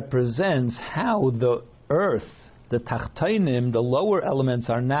rainbow represents how the earth, the tachtainim, the lower elements,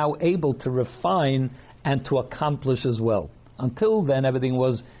 are now able to refine and to accomplish as well. Until then, everything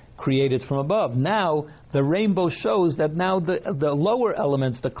was created from above. Now, the rainbow shows that now the lower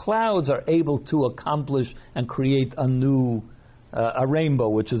elements, the clouds, are able to accomplish and create a new, a rainbow,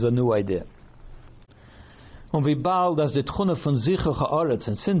 which is a new idea. And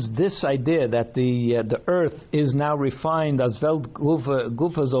since this idea that the earth is now refined as that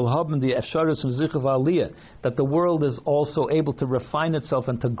the world is also able to refine itself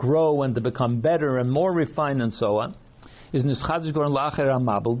and to grow and to become better and more refined and so on,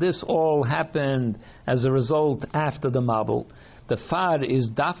 this all happened as a result after the Mabel. The far is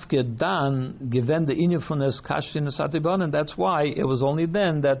dafke dan given the inyan von es kashtin satibon, and that's why it was only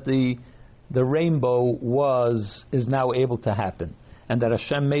then that the rainbow is now able to happen, and that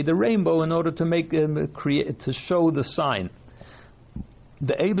Hashem made the rainbow in order to to show the sign.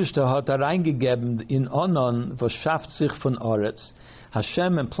 The Eibishter hat reingegeben in Onon, was schafft sich von Oretz.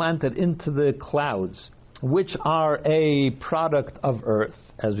 Hashem implanted into the clouds, which are a product of earth,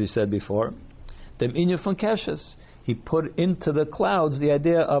 as we said before. Dem inyan von Keshes. He put into the clouds the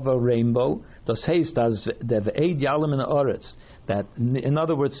idea of a rainbow. Das heißt, as the ve'ed yalim in Oretz. That, in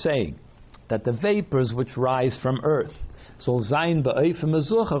other words, saying that the vapors which rise from earth soll sein be'ofen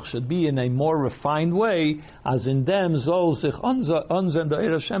mezuchach, should be in a more refined way, as in them soll sich onzen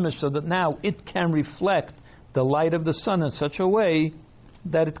de'er shemesh, so that now it can reflect the light of the sun in such a way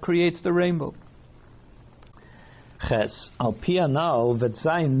that it creates the rainbow. Ches, al pianal wird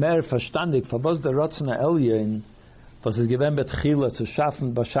sein mehr verstandig, was der Rotzner Elyon, was is given betchila zu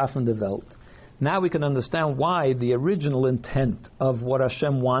schaffen, beschaffen the Welt. Now we can understand why the original intent of what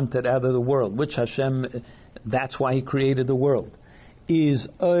Hashem wanted out of the world, which Hashem, that's why He created the world, is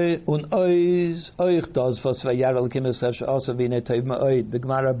and also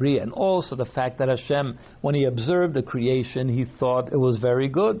the fact that Hashem, when He observed the creation, He thought it was very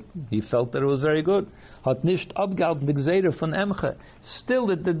good. He felt that it was very good.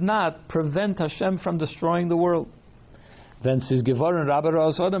 Still, it did not prevent Hashem from destroying the world. When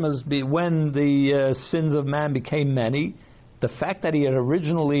the sins of man became many, the fact that he had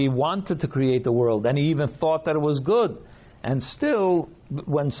originally wanted to create the world, and he even thought that it was good, and still,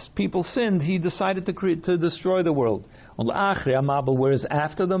 when people sinned, he decided to destroy the world. Whereas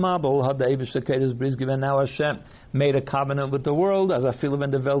after the Mabel, now Hashem made a covenant with the world, as I feel when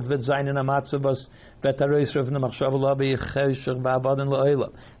the Welt wird sein in amatzavas,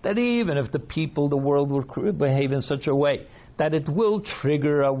 that even if the people, the world will behave in such a way that it will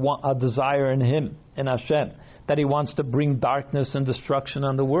trigger a desire in him, in Hashem, that he wants to bring darkness and destruction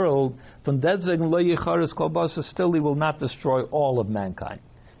on the world, still he will not destroy all of mankind.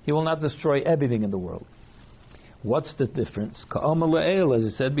 He will not destroy everything in the world. What's the difference? As I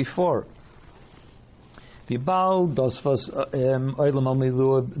said before,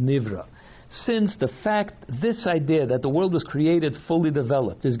 since the fact, this idea that the world was created fully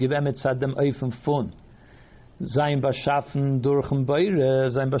developed, is given mit Saddam Eifem Fun, sein Beschaffen durchem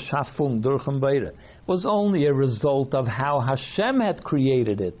Beire, sein Beschaffung durchem Beire, was only a result of how Hashem had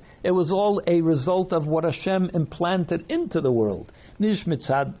created it. It was all a result of what Hashem implanted into the world. Nicht mit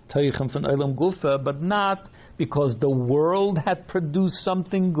Sad Teuchem von Olam Gufa, but not because the world had produced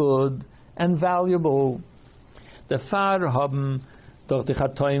something good and valuable. The Fahrer haben doch die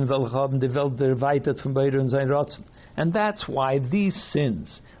Chatoim welche haben die Welt erweitert von Beire und sein Rotzen. And that's why these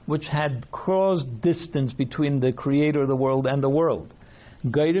sins, which had caused distance between the creator of the world and the world,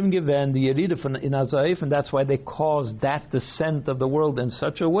 Geirim given the Yerida von in Azaif, and that's why they caused that descent of the world in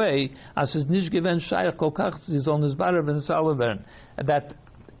such a way as is nicht given Shaykh Kolkach Zizon Nizbarav and Salivern, that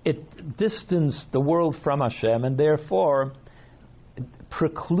it distanced the world from Hashem and therefore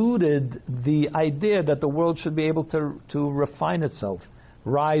precluded the idea that the world should be able to refine itself,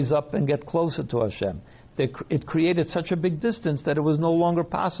 rise up and get closer to Hashem. It created such a big distance that it was no longer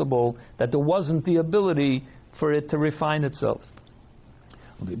possible, that there wasn't the ability for it to refine itself.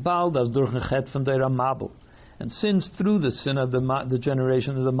 And since through the sin of the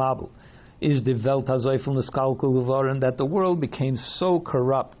generation of the Mabel is the Welt and that the world became so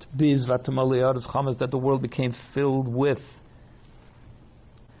corrupt, that the world became filled with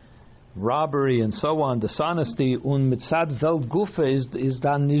robbery and so on, dishonesty, mitzad Welt Gufa is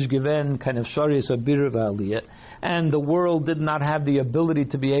dann nicht gewesen, kind of sharius abirvaliyah, and the world did not have the ability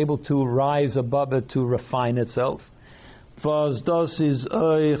to be able to rise above it, to refine itself. Was das is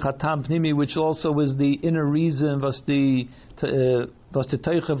chatam pnimi, which also is the inner reason, was the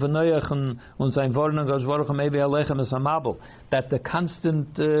Teiche von Noach und sein Warnung aus Baruch Mevi Alechem es Amabel, that the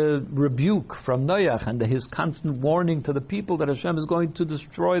constant rebuke from Noach and his constant warning to the people that Hashem is going to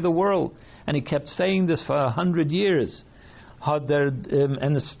destroy the world, and he kept saying this for 100 years.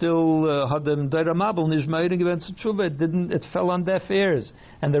 And it still it fell on deaf ears,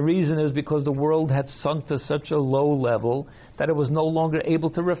 and the reason is because the world had sunk to such a low level that it was no longer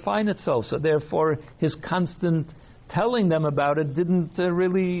able to refine itself. So therefore, his constant telling them about it didn't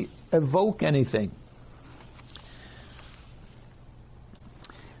really evoke anything.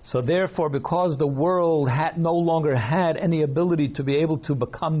 So therefore, because the world no longer had any ability to be able to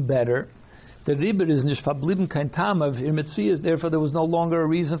become better, the Riber is nicht verblieben kein Tam of Metzias. Therefore, there was no longer a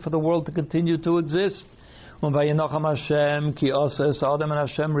reason for the world to continue to exist. And Hashem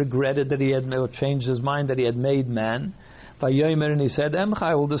regretted that he had changed his mind, that he had made man. Vayomer, and he said, Emcha,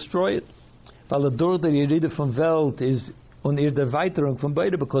 I will destroy it. Weil door der Yeride von Welt is der Erweiterung von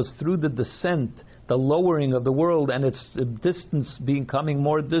beide, because through the descent, the lowering of the world and its distance becoming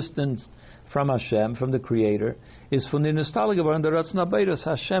more distant from Hashem, from the Creator, is von der Nostalgie geworden, der Ratzon Abaydos,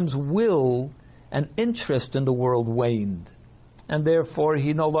 Hashem's will and interest in the world waned. And therefore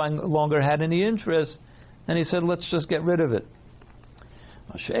he no longer had any interest, and he said, let's just get rid of it.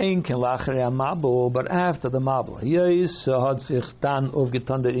 But after the Mabel,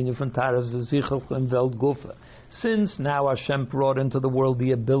 since now Hashem brought into the world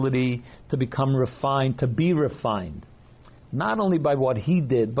the ability to become refined, to be refined, not only by what He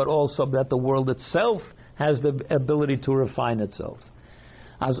did, but also that the world itself has the ability to refine itself.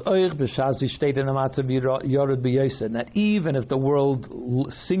 That even if the world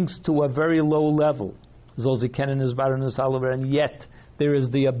sinks to a very low level, and yet there is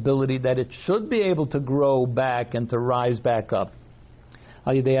the ability that it should be able to grow back and to rise back up.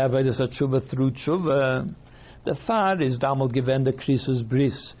 Through tshuva, the far is damals given the krisis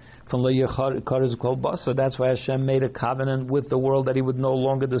bris from so that's why Hashem made a covenant with the world that He would no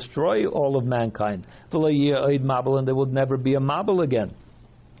longer destroy all of mankind. And there would never be a Mabel again.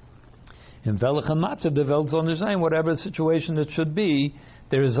 In Velach Matzah, the Welt soll nicht sein, whatever situation it should be,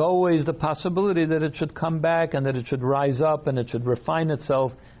 there is always the possibility that it should come back and that it should rise up and it should refine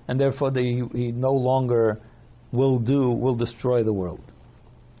itself, and therefore He no longer will destroy the world.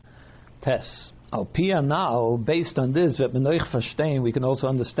 Tess. Al Pia now, based on this, we can also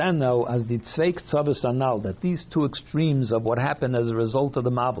understand now as the Zweig Tzavas Anal, that these two extremes of what happened as a result of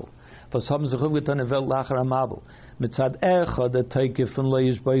the Mabel. Mitzad Echad, the Taikif and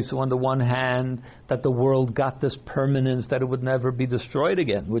Leish Baisu, on the one hand, that the world got this permanence, that it would never be destroyed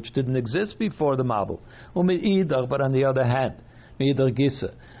again, which didn't exist before the Mabel. But on the other hand, the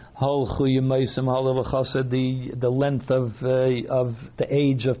length of the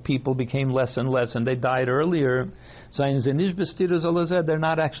age of people became less and less, and they died earlier. They're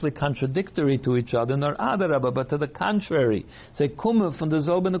not actually contradictory to each other, nor adarabah, but to the contrary. They come from the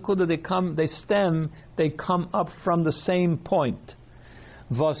zol b'nekuda. They come up from the same point.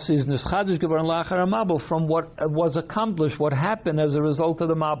 Was is nischadish geworden lachar Mabel, from what was accomplished, what happened as a result of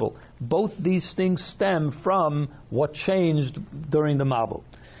the Mabel. Both these things stem from what changed during the Mabel.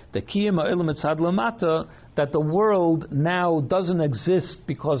 The kiyum ha'olam etzad lamata, that the world now doesn't exist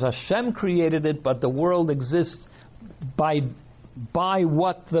because Hashem created it, but the world exists by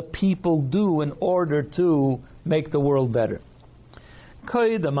what the people do in order to make the world better.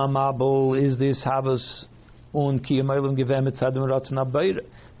 Koydem ha'mabel is this havas un kiyum ha'olam givem etzad ratzon habayra.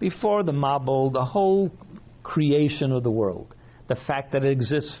 Before the Mabel, the whole creation of the world, the fact that it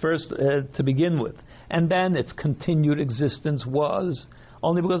exists first to begin with, and then its continued existence was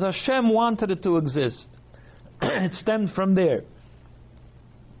only because Hashem wanted it to exist. It stemmed from there.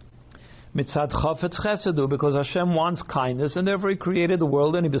 Mitzad chafetz chesedu, because Hashem wants kindness, and therefore He created the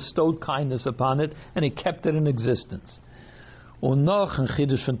world and He bestowed kindness upon it, and He kept it in existence. And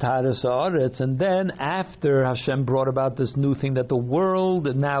then after Hashem brought about this new thing, that the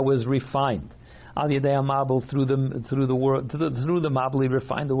world now is refined. Al Yedei HaMabel, through the Mabel He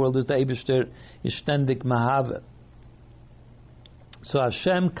refined the world as the Eibishter Ishtendik Mahave. So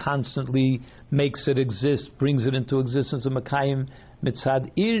Hashem constantly makes it exist, brings it into existence of Makayim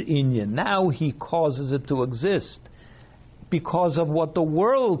Mitzad Ir Inyan. Now He causes it to exist because of what the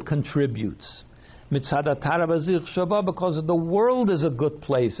world contributes. Mitzad Atara Bazich Shabbat, because the world is a good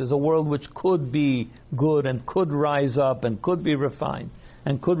place, is a world which could be good and could rise up and could be refined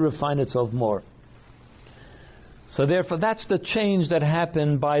and could refine itself more. So therefore that's the change that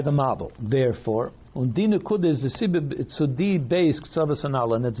happened by the Mabel. Therefore, and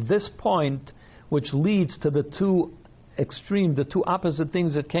it's this point which leads to the two extreme, the two opposite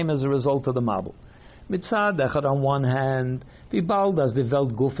things that came as a result of the Mabel. Mitzad echad, on one hand, wie bald as the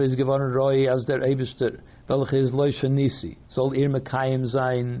Welt Guf is geworden roi as der Eibishter, welche is loische nisi, soll mekayim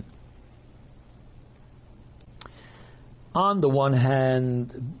sein. On the one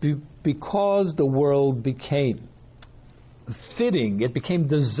hand, because the world became fitting, it became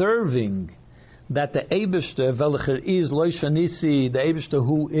deserving that the Eibishter, welcher is loische nisi, the Eibishter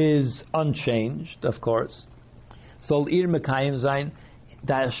who is unchanged, of course, soll mekayim sein.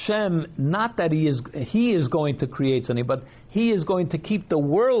 That Hashem, not that He is going to create something, but He is going to keep the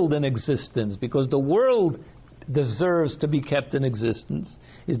world in existence, because the world deserves to be kept in existence.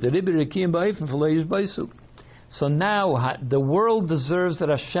 Is the so now the world deserves that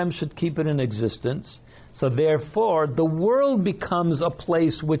Hashem should keep it in existence. So therefore, the world becomes a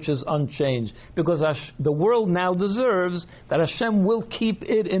place which is unchanged, because the world now deserves that Hashem will keep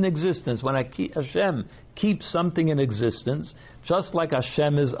it in existence. When Hashem keep something in existence, just like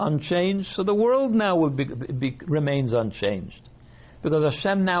Hashem is unchanged, so the world now will remains unchanged. Because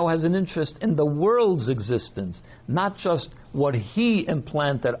Hashem now has an interest in the world's existence, not just what He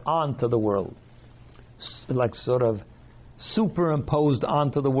implanted onto the world, like sort of superimposed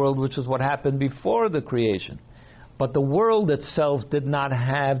onto the world, which is what happened before the creation. But the world itself did not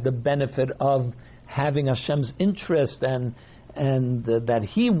have the benefit of having Hashem's interest and that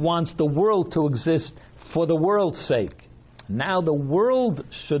He wants the world to exist for the world's sake. Now the world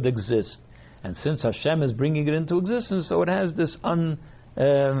should exist. And since Hashem is bringing it into existence, so it has this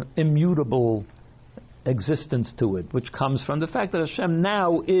immutable existence to it, which comes from the fact that Hashem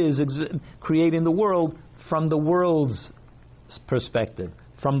now is creating the world from the world's perspective,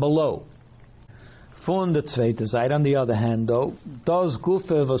 from below. Von der zweite Seite, on the other hand, though, das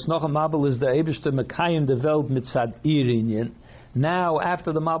Gufe, was noch am Mabel is der Eibishter Mekayim der Welt mit Sad Irinien. Now,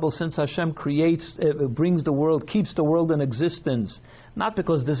 after the Mabel, since Hashem creates, brings the world, keeps the world in existence, not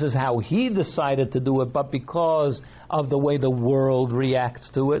because this is how He decided to do it, but because of the way the world reacts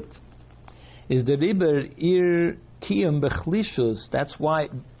to it, is the Riber Ir Kiyum Bechlishus. That's why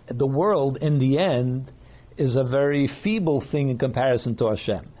the world, in the end, is a very feeble thing in comparison to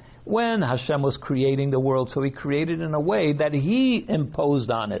Hashem. When Hashem was creating the world, so He created in a way that He imposed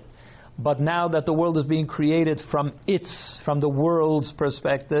on it. But now that the world is being created from the world's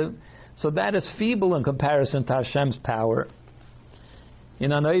perspective, so that is feeble in comparison to Hashem's power.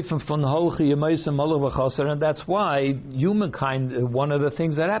 And that's why humankind, one of the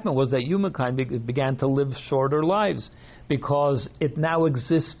things that happened was that humankind began to live shorter lives, because it now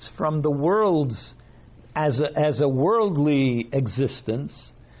exists from the world's as a worldly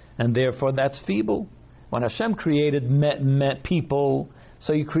existence, and therefore that's feeble. When Hashem created people,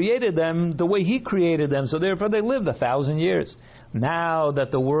 so He created them the way He created them, so therefore they lived 1,000 years. Now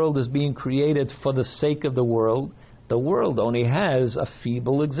that the world is being created for the sake of the world only has a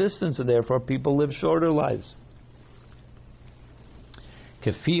feeble existence, and therefore people live shorter lives.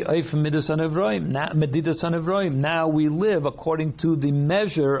 Now we live according to the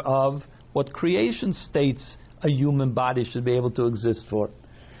measure of what creation states a human body should be able to exist for.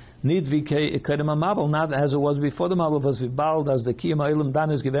 Not as it was before the Mabel, as the Kiyam Ha'olam Dan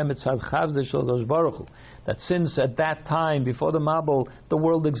is given mitzad Chavdei Shel Kadosh Baruch Hu. That since at that time, before the Mabel, the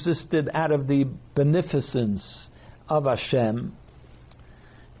world existed out of the beneficence of Hashem,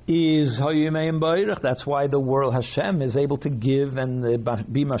 is Hayimei Ba'irach. That's why the world, Hashem, is able to give and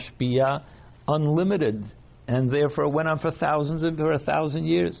be mashpia unlimited, and therefore it went on for thousands and for 1,000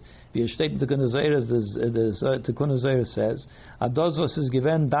 years. The Tikkun Zohar says, "Adozos is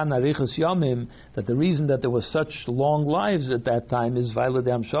given dan arichus yomim," that the reason that there was such long lives at that time is weil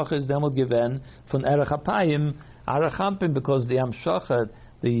the amshocha is demot given von erech hapayim arachampim, because the amshocha,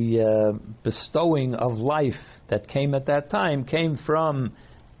 the bestowing of life that came at that time, came from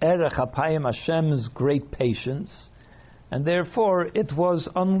erech hapayim, Hashem's great patience, and therefore it was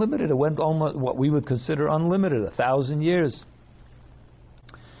unlimited. It went almost what we would consider unlimited, 1,000 years.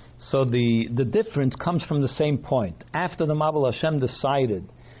 So the difference comes from the same point. After the Mabel, Hashem decided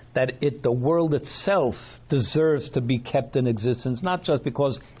that the world itself deserves to be kept in existence, not just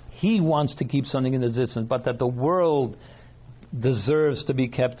because He wants to keep something in existence, but that the world deserves to be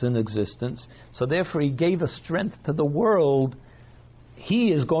kept in existence. So therefore He gave a strength to the world.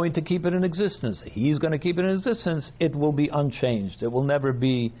 He is going to keep it in existence. He's going to keep it in existence. It will be unchanged. It will never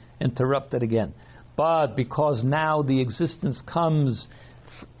be interrupted again. But because now the existence comes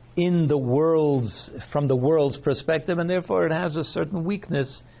from the world's perspective, and therefore it has a certain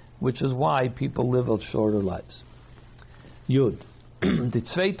weakness, which is why people live shorter lives. Yud. The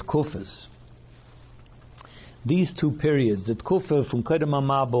Zweit Kufes. These two periods, the Kufe from Kedem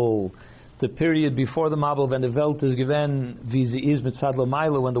HaMabel, the period before the Mabel, when the Welt is given, wie sie ist mit Tzad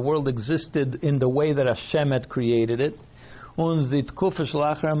L'mayla, when the world existed in the way that Hashem had created it, und the Kufe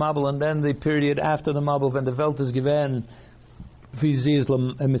Shlachar Mabel, and then the period after the Mabel, when the Welt is given, wie sie ist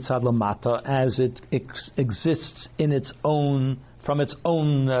mit Tzad L'mata, as it exists in its own, from its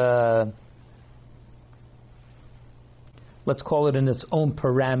own, let's call it in its own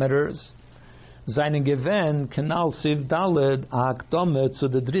parameters. Seinen Gewen, Kanal Siv Daled, Akdome zu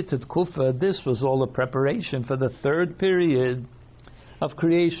der dritte Kufa, this was all a preparation for the third period of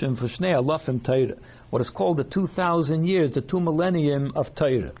creation for Shnei Alafim Torah, what is called the 2,000 years, the 2 millennium of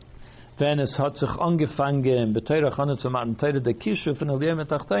Torah. Wenn es hat sich angefangen, beTorah Chanut zu machen, Torah der Kishu von Eliyam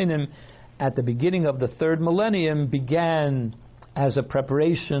Tachtainim, at the beginning of the third millennium began as a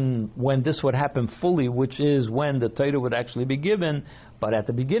preparation when this would happen fully, which is when the Torah would actually be given. But at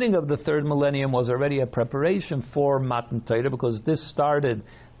the beginning of the third millennium was already a preparation for Matan Torah, because this started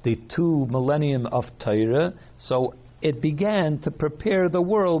the 2 millennium of Torah. So it began to prepare the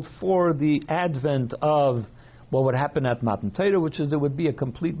world for the advent of what would happen at Matan Torah, which is there would be a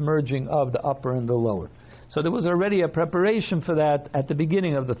complete merging of the upper and the lower. So there was already a preparation for that at the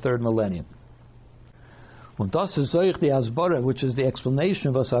beginning of the 3rd millennium. Und das ist euch die Asbara, which is the explanation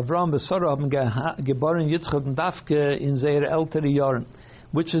of was Avram und Sarah haben geboren Yitzchak und Davke in seine ältere Jahren,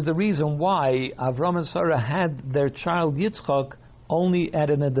 which is the reason why Avram and Sarah had their child Yitzchak only at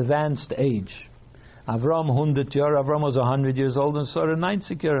an advanced age. Avram 100 years, Avram was 100 years old, and Sarah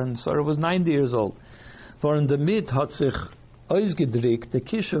 90 years, and Sarah was 90 years old. For in the mid hat sich ausgedrückt the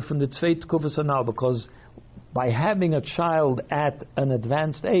Kisha from the zweite Kufas Anal, because by having a child at an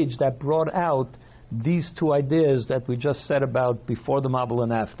advanced age, that brought out these 2 ideas that we just said about before the Mabul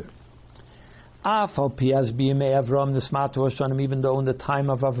and after. Even though in the time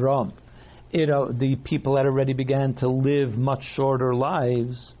of Avram, the people had already began to live much shorter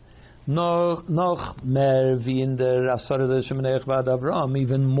lives, noch mehr wie in der Avram,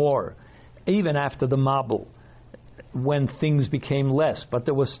 even more, even after the Mabul, when things became less. But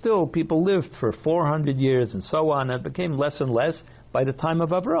there was still, people lived for 400 years and so on, and it became less and less. By the time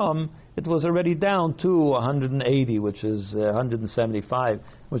of Avram, it was already down to 180, which is 175,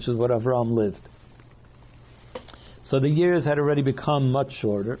 which is what Avram lived. So the years had already become much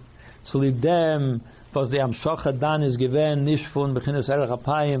shorter. So libdem was the Amshocha Dan is given nishfun b'chinas erech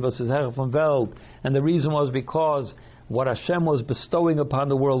apayim was erech von Welt, and the reason was because what Hashem was bestowing upon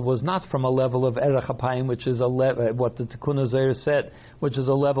the world was not from a level of erech apayim, which is what the Tikkun Hazer said, which is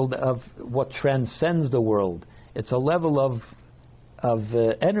a level of what transcends the world. It's a level of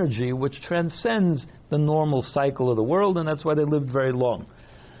energy which transcends the normal cycle of the world, and that's why they lived very long.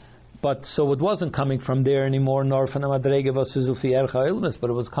 But so it wasn't coming from there anymore, nor from the Madrege Vasizufi Ercha Ilmis, but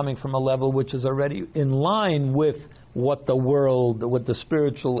it was coming from a level which is already in line with what the world, with the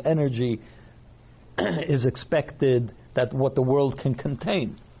spiritual energy is expected, that what the world can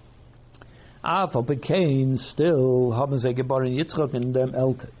contain.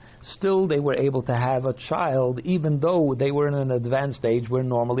 Still they were able to have a child, even though they were in an advanced age where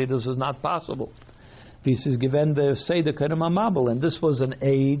normally this was not possible. This is given the Seder Kedem Mabul, and this was an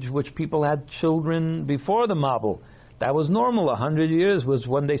age which people had children before the Mabul. That was normal. 100 years was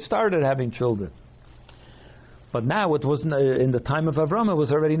when they started having children. But now it was in the time of Avram, it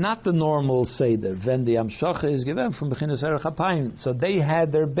was already not the normal Seder. When the Amshocha is given from Bechinas Erech Apayim, so they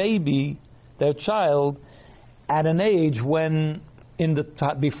had their baby, their child, at an age when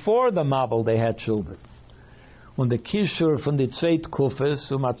before the Mabul they had children. Und der Kishur von der Zweit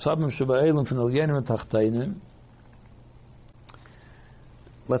Kufes Matzabim Shubaelim von Elyenim und Tachteinim.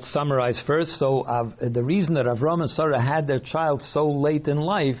 Let's summarize first. So the reason that Avram and Sarah had their child so late in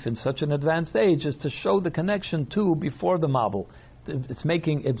life, in such an advanced age, is to show the connection to before the Mabul.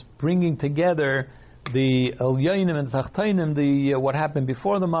 It's bringing together the Elyenim and Tachteinim, what happened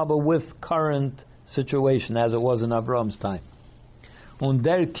before the Mabul, with current situation as it was in Avram's time. Und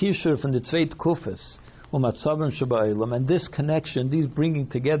der Kishur von der Zweit Kufes and this connection, these bringing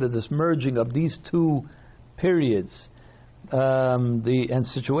together, this merging of these 2 periods, and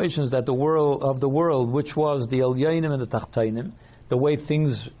situations that the world, which was the Elyonim and the Tachtainim, the way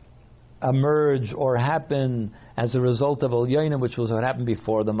things emerge or happen as a result of Elyonim, which was what happened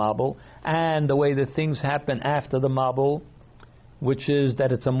before the Mabul, and the way that things happen after the Mabul, which is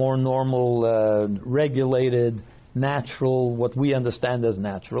that it's a more normal, regulated, natural, what we understand as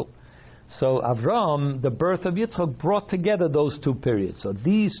natural. So Avram, the birth of Yitzchak, brought together those 2 periods. So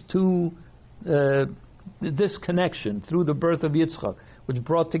these 2, this connection through the birth of Yitzchak, which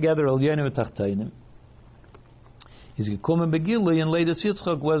brought together Elyonim and Tachtainim, is gekommen begilui, and latest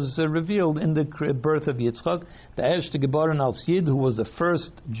Yitzchak was revealed in the birth of Yitzchak. The erste geboren als Yid, who was the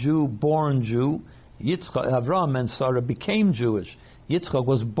first Jew, born Jew. Yitzchak, Avram and Sarah became Jewish. Yitzchak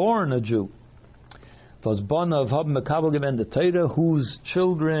was born a Jew. Was born of the Torah, whose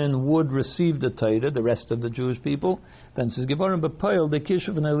children would receive the Torah, the rest of the Jewish people. Then says Gebarim B'Poil, the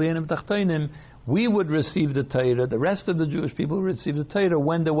Kishuv and Elyonim Tachtainim, we would receive the Torah, the rest of the Jewish people would receive the Torah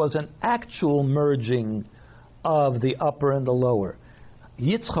when there was an actual merging of the upper and the lower.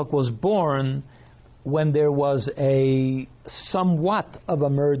 Yitzchak was born when there was a somewhat of a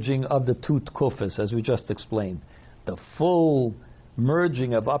merging of the 2 tkufas, as we just explained. The full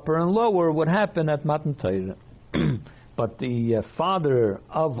merging of upper and lower would happen at Matan Torah. But the father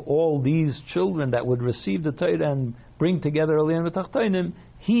of all these children that would receive the Torah and bring together Elyonim and Tachtainim,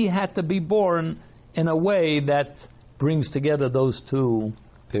 he had to be born in a way that brings together those 2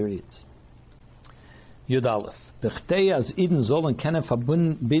 periods. Yud Aleph. Bechtei as Iden sollen können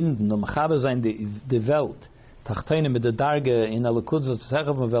verbinden Mechaber sein die Welt Tachtenim mit der Darge in Elikut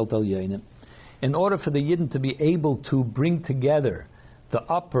Zechav Velt Elyonim. In order for the Yidden to be able to bring together the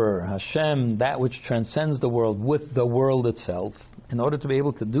upper Hashem, that which transcends the world, with the world itself, in order to be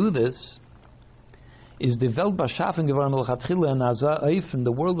able to do this, is the Welt baschaffen geworden l'chatchila and Eifen.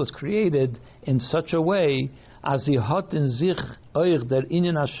 The world was created in such a way as die hat in sich euch der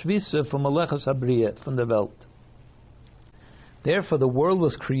Inyan Ashvisse from Malechas Abriya, from the Welt. Therefore, the world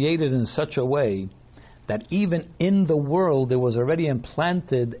was created in such a way that even in the world there was already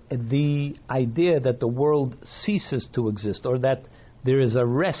implanted the idea that the world ceases to exist, or that there is a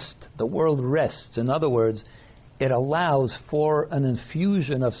rest, the world rests. In other words, it allows for an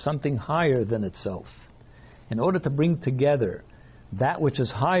infusion of something higher than itself. In order to bring together that which is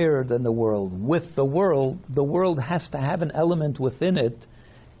higher than the world with the world has to have an element within it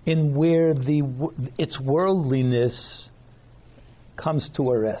in where its worldliness comes to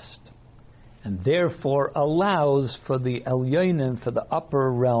a rest, and therefore allows for the Elyonim, for the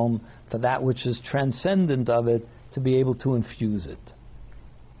upper realm, for that which is transcendent of it, to be able to infuse it.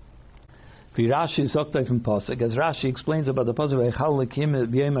 As Rashi explains about the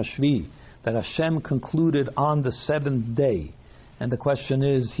pasuk that Hashem concluded on the seventh day, and the question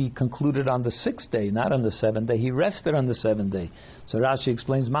is, He concluded on the sixth day, not on the seventh day. He rested on the seventh day. So Rashi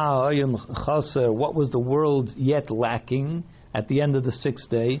explains, what was the world yet lacking at the end of the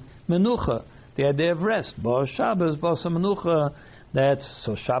sixth day? Menucha, the idea of rest. Ba Shabbos, ba menucha.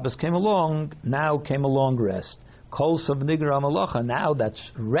 So Shabbos came along. Now came along rest. Kol sav nigra malacha. Now that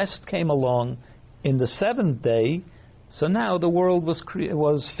rest came along in the seventh day. So now the world was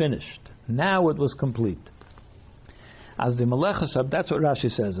finished. Now it was complete. As the Melechas, that's what Rashi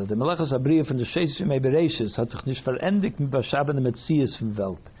says. As the Melechas Abriya from the Sheis Yemei Bereishis hat sich nicht verendigt mit Bashaben the Metzias from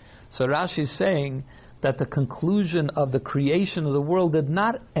Welt. So Rashi is saying that the conclusion of the creation of the world did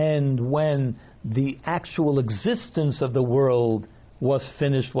not end when the actual existence of the world was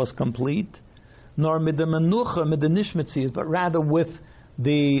finished, was complete, nor mit the Menucha, mit the Nishmetzias, but rather with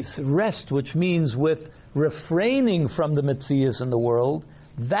the rest, which means with refraining from the Metzias in the world.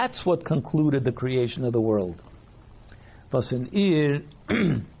 That's what concluded the creation of the world. Was is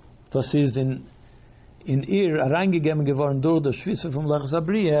in reingegeben geworden durch the Schwisse from Lechas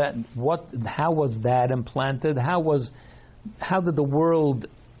Abriya. How was that implanted? How did the world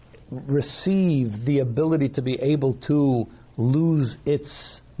receive the ability to be able to lose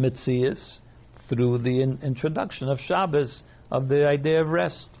its mitzias? Through the introduction of Shabbos, of the idea of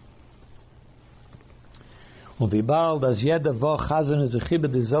rest. And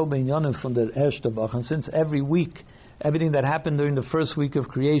since every week, everything that happened during the first week of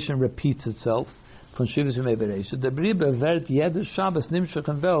creation repeats itself, and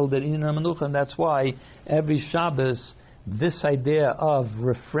that's why every Shabbos, this idea of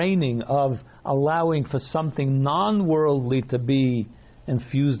refraining, of allowing for something non-worldly to be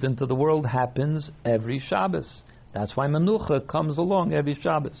infused into the world, happens every Shabbos. That's why Menucha comes along every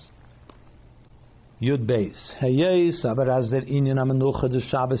Shabbos. Yud Beis. Heyes, aber as der Inyan Menucha des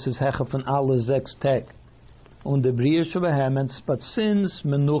Shabbos is hecha von alle 6 Tag. Und der Bria Shebehemens, but since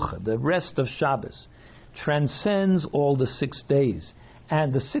Menucha, the rest of Shabbos, transcends all the 6 days,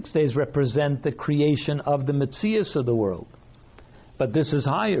 and the 6 days represent the creation of the Metzias of the world. But this is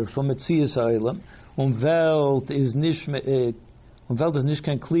higher from Metzias Ha'olam, Welt is nicht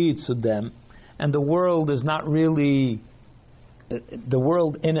kein Glied zu dem, and the world is not really, the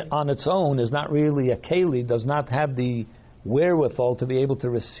world in it on its own is not really a keli, does not have the wherewithal to be able to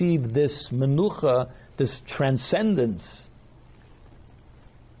receive this menucha, this transcendence.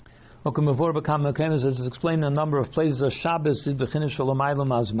 As is explained in a number of places, Shabbos is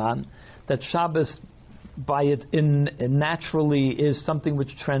that Shabbos by it naturally is something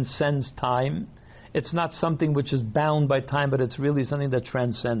which transcends time. It's not something which is bound by time, but it's really something that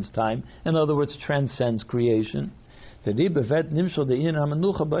transcends time. In other words, transcends creation. That's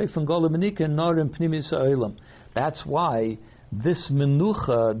why this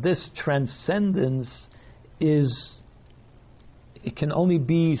menucha, this transcendence, it can only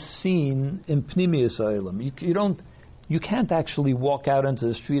be seen in Pnimius Olam. You can't actually walk out into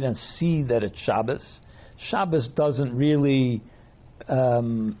the street and see that it's Shabbos. Shabbos doesn't really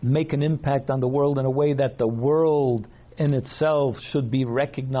make an impact on the world in a way that the world in itself should be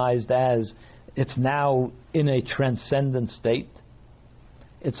recognized as it's now in a transcendent state.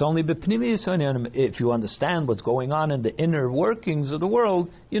 It's only if you understand what's going on in the inner workings of the world,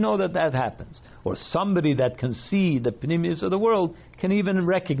 you know that happens. Or somebody that can see the pnimius of the world can even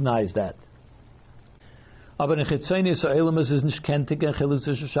recognize that. But if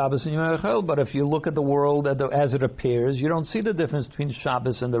you look at the world as it appears, you don't see the difference between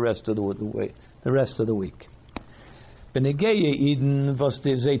Shabbos and the rest of the week. Benegeye Eden was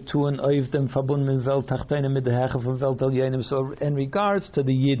ze tun auf dem verbunden Welt tachtene mit der Herre von Welt aljenem. So in regards to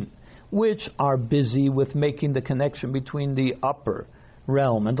the Yidden, which are busy with making the connection between the upper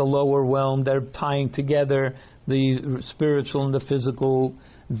realm and the lower realm, they're tying together the spiritual and the physical.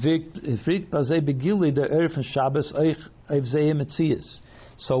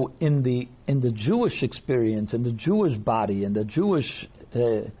 So in the Jewish experience, in the Jewish body, in the Jewish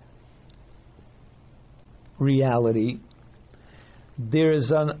reality, there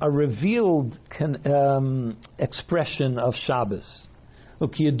is a revealed expression of Shabbos.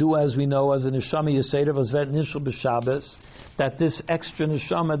 As we know, as a neshama yeseder was vet nishul b'Shabbos, that this extra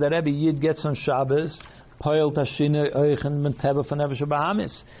neshama that every Yid gets on Shabbos,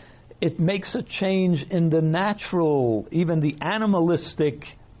 it makes a change in the natural, even the animalistic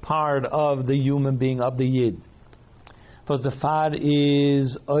part of the human being, of the Yid. Because the fad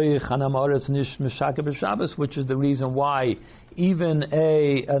is which is the reason why even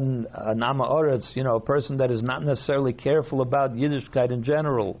an Nama Oretz, a person that is not necessarily careful about Yiddishkeit in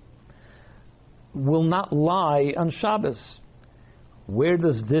general, will not lie on Shabbos. Where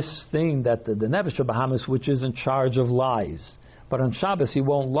does this thing that the Nefesh Bahamas, which is in charge of lies, but on Shabbos he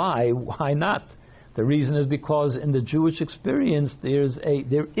won't lie? Why not? The reason is because in the Jewish experience there is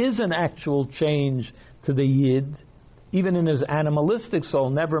an actual change to the Yid, even in his animalistic soul,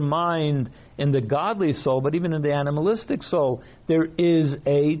 never mind in the godly soul, but even in the animalistic soul, there is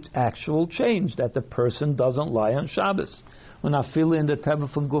a actual change that the person doesn't lie on Shabbos. When I feel in the Teva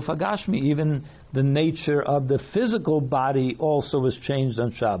from Guf Hagashmi, even the nature of the physical body also is changed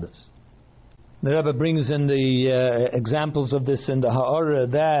on Shabbos. The Rebbe brings in the examples of this in the Ha'ara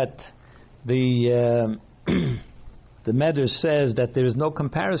that the Medrash says that there is no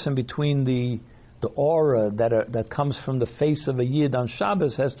comparison between the aura that comes from the face of a Yid on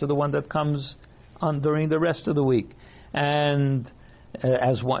Shabbos as to the one that comes on during the rest of the week. And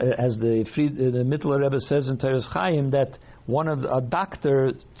as the Mittler Rebbe says in Teres Chaim, that one of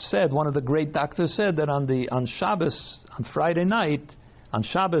the great doctors said that on Shabbos, on Friday night, on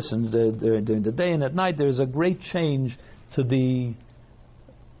Shabbos and during the day and at night, there is a great change to the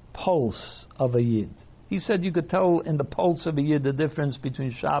pulse of a Yid. He said you could tell in the pulse of a Yid the difference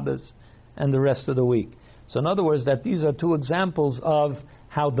between Shabbos and the rest of the week. So in other words, that these are two examples of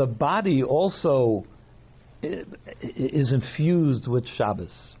how the body also is infused with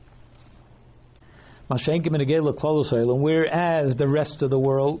Shabbos. And whereas the rest of the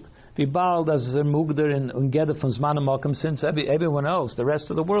world, since everyone else, the rest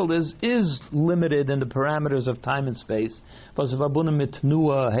of the world is limited in the parameters of time and space.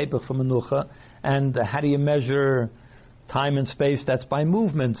 And how do you measure time and space? That's by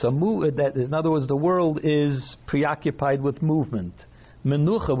movement. So in other words, the world is preoccupied with movement.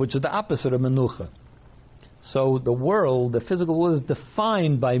 Menucha, which is the opposite of menucha. So the world, the physical world, is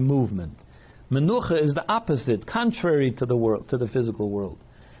defined by movement. Menucha is the opposite, contrary to the world, to the physical world.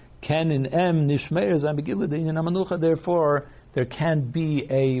 Therefore, there can be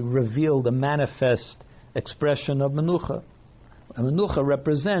a revealed, a manifest expression of menucha. Menucha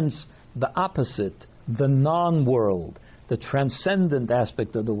represents the opposite, the non-world, the transcendent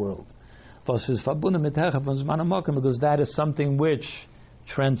aspect of the world. Because that is something which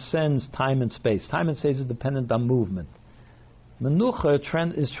transcends time and space. Time and space is dependent on movement. Menucha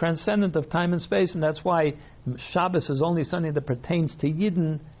is transcendent of time and space, and that's why Shabbos is only something that pertains to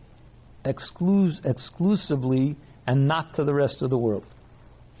Yidden exclusively and not to the rest of the world.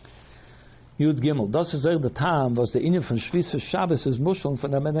 Yud Gimel. Das ist the time was the inyan von Shvisa Shabbos is mushal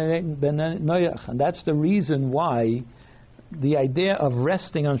von Ben Noach, and that's the reason why the idea of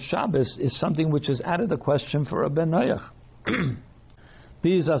resting on Shabbos is something which is out of the question for a Ben Noach.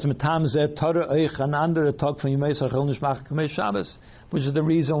 Which is the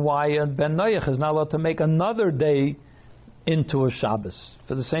reason why a Ben Noach is not allowed to make another day into a Shabbos.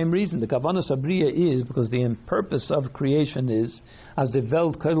 For the same reason, the Kavanas Abriya is because the purpose of creation is as the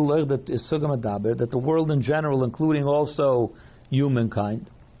Welt that the world in general, including also humankind,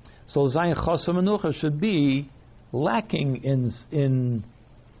 so Zayin Chosam Menucha should be lacking in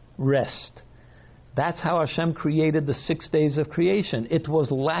rest. That's how Hashem created the 6 days of creation. It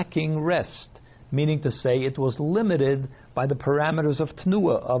was lacking rest, meaning to say it was limited by the parameters of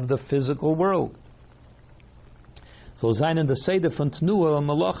Tnuah, of the physical world. So Zayin in the Seder von Tnuah and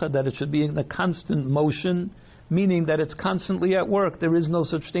Malacha, that it should be in a constant motion, meaning that it's constantly at work. There is no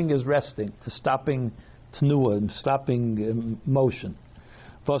such thing as resting, stopping Tnuah, stopping motion.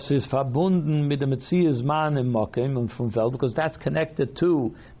 Was is verbunden mit dem Metzias man im Mokim und vom Welt, because that's connected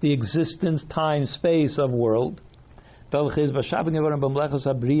to the existence, time, space of world.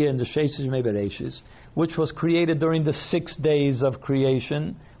 which was created during the 6 days of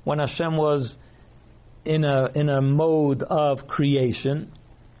creation, when Hashem was in a mode of creation.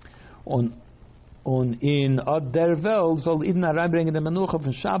 In Ad der Welt soll Eden hereinbringen the Menucha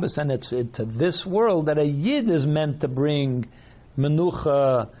from Shabbos, and it's to this world that a Yid is meant to bring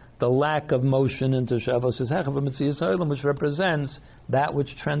Menucha, the lack of motion, into Shabbos, which represents that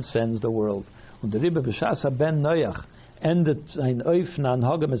which transcends the world. Und der Rebbe b'shas ben Noach endet sein Oifnan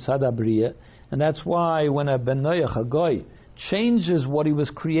Haga Mitzad Abriya, and that's why when a ben Noach, a goy, changes what he was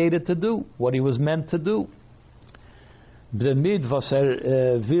created to do, what he was meant to do, will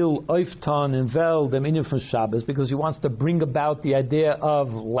oiftan in vel dem inyan from Shabbos, because he wants to bring about the idea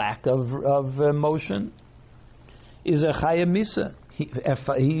of lack of motion, is a chaya misa.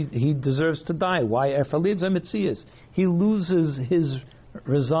 He deserves to die. Why? He loses his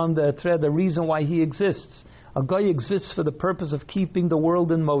raison d'etre, the reason why he exists. A guy exists for the purpose of keeping the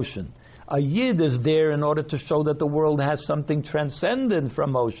world in motion. A Yid is there in order to show that the world has something transcendent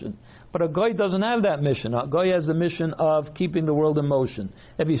from motion. But a guy doesn't have that mission. A guy has the mission of keeping the world in motion.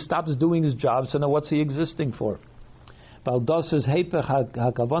 If he stops doing his job, so now what's he existing for? And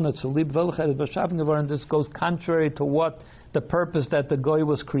this goes contrary to what the purpose that the guy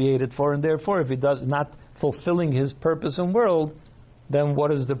was created for, and therefore if he does not fulfilling his purpose in world, then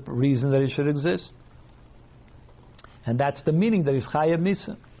what is the reason that he should exist? And that's the meaning that is Chaya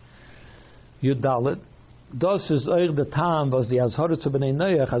Misa. Yudalit. Das ist euch der Tam, was die Azhore zu Bnei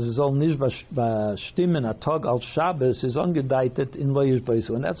Noach, as es soll nicht bestimmen a Tag als Shabbos, is angedeutet in Loyish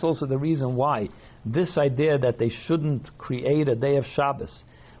Beisu. And that's also the reason why this idea that they shouldn't create a day of Shabbos,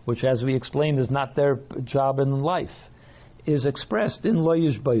 which as we explained is not their job in life, is expressed in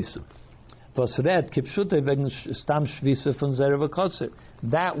Loyish Beisu.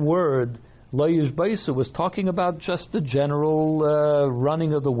 That word, Loyish Beisu, was talking about just the general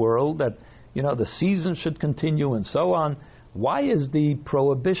running of the world, that the season should continue and so on. Why is the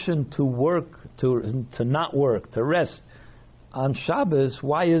prohibition to work, to not work, to rest on Shabbos,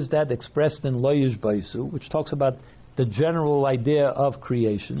 why is that expressed in Loyish Beisu, which talks about the general idea of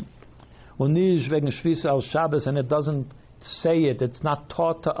creation? And it doesn't say it, it's not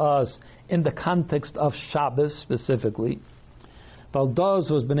taught to us in the context of Shabbos specifically.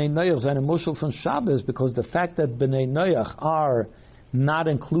 Baldoz was Bnei Noach and a mushal from Shabbos, because the fact that Bnei Noach are not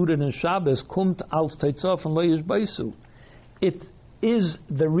included in Shabbos kumt als teitzah from Loyish Beisu. It is,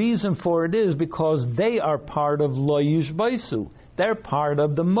 the reason for it is because they are part of Loyish Beisu. They're part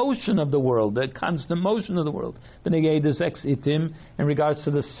of the motion of the world, the constant motion of the world. B'negei des ex itim, in regards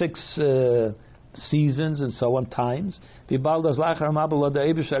to the 6 seasons and so on, times. Wie bald das lachar mabel der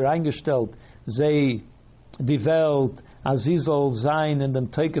Eibusher eingestellt, sei die Welt, as sie soll sein in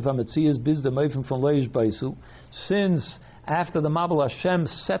dem Teike von Metzias bis dem Eufen von Loyish Beisu, since after the Mabel Hashem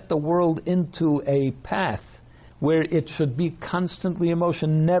set the world into a path where it should be constantly in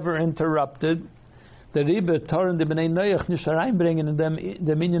motion, never interrupted. The Rebbe Torah the Bnei Noach nicht hereinbringen in dem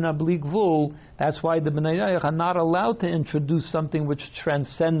Minyan Abligvul. That's why the Bnei Noach are not allowed to introduce something which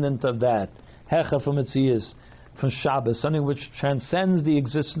transcendent of that. Hecha from Metzias, from Shabbos, something which transcends the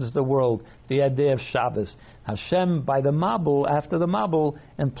existence of the world, the idea of Shabbos. Hashem, by the Mabul, after the Mabul,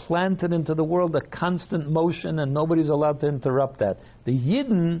 implanted into the world a constant motion, and nobody's allowed to interrupt that. The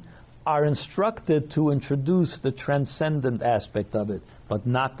Yidden are instructed to introduce the transcendent aspect of it, but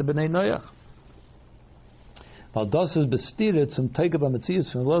not the Bnei Noach.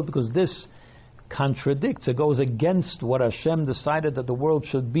 Because this contradicts, it goes against what Hashem decided that the world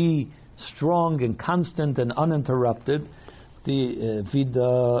should be strong and constant and uninterrupted. And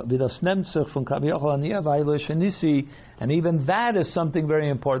even that is something very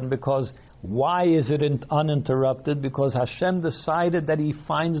important, because why is it uninterrupted? Because Hashem decided that He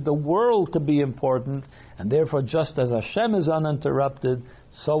finds the world to be important, and therefore just as Hashem is uninterrupted,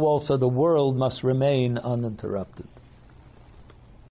 so also the world must remain uninterrupted.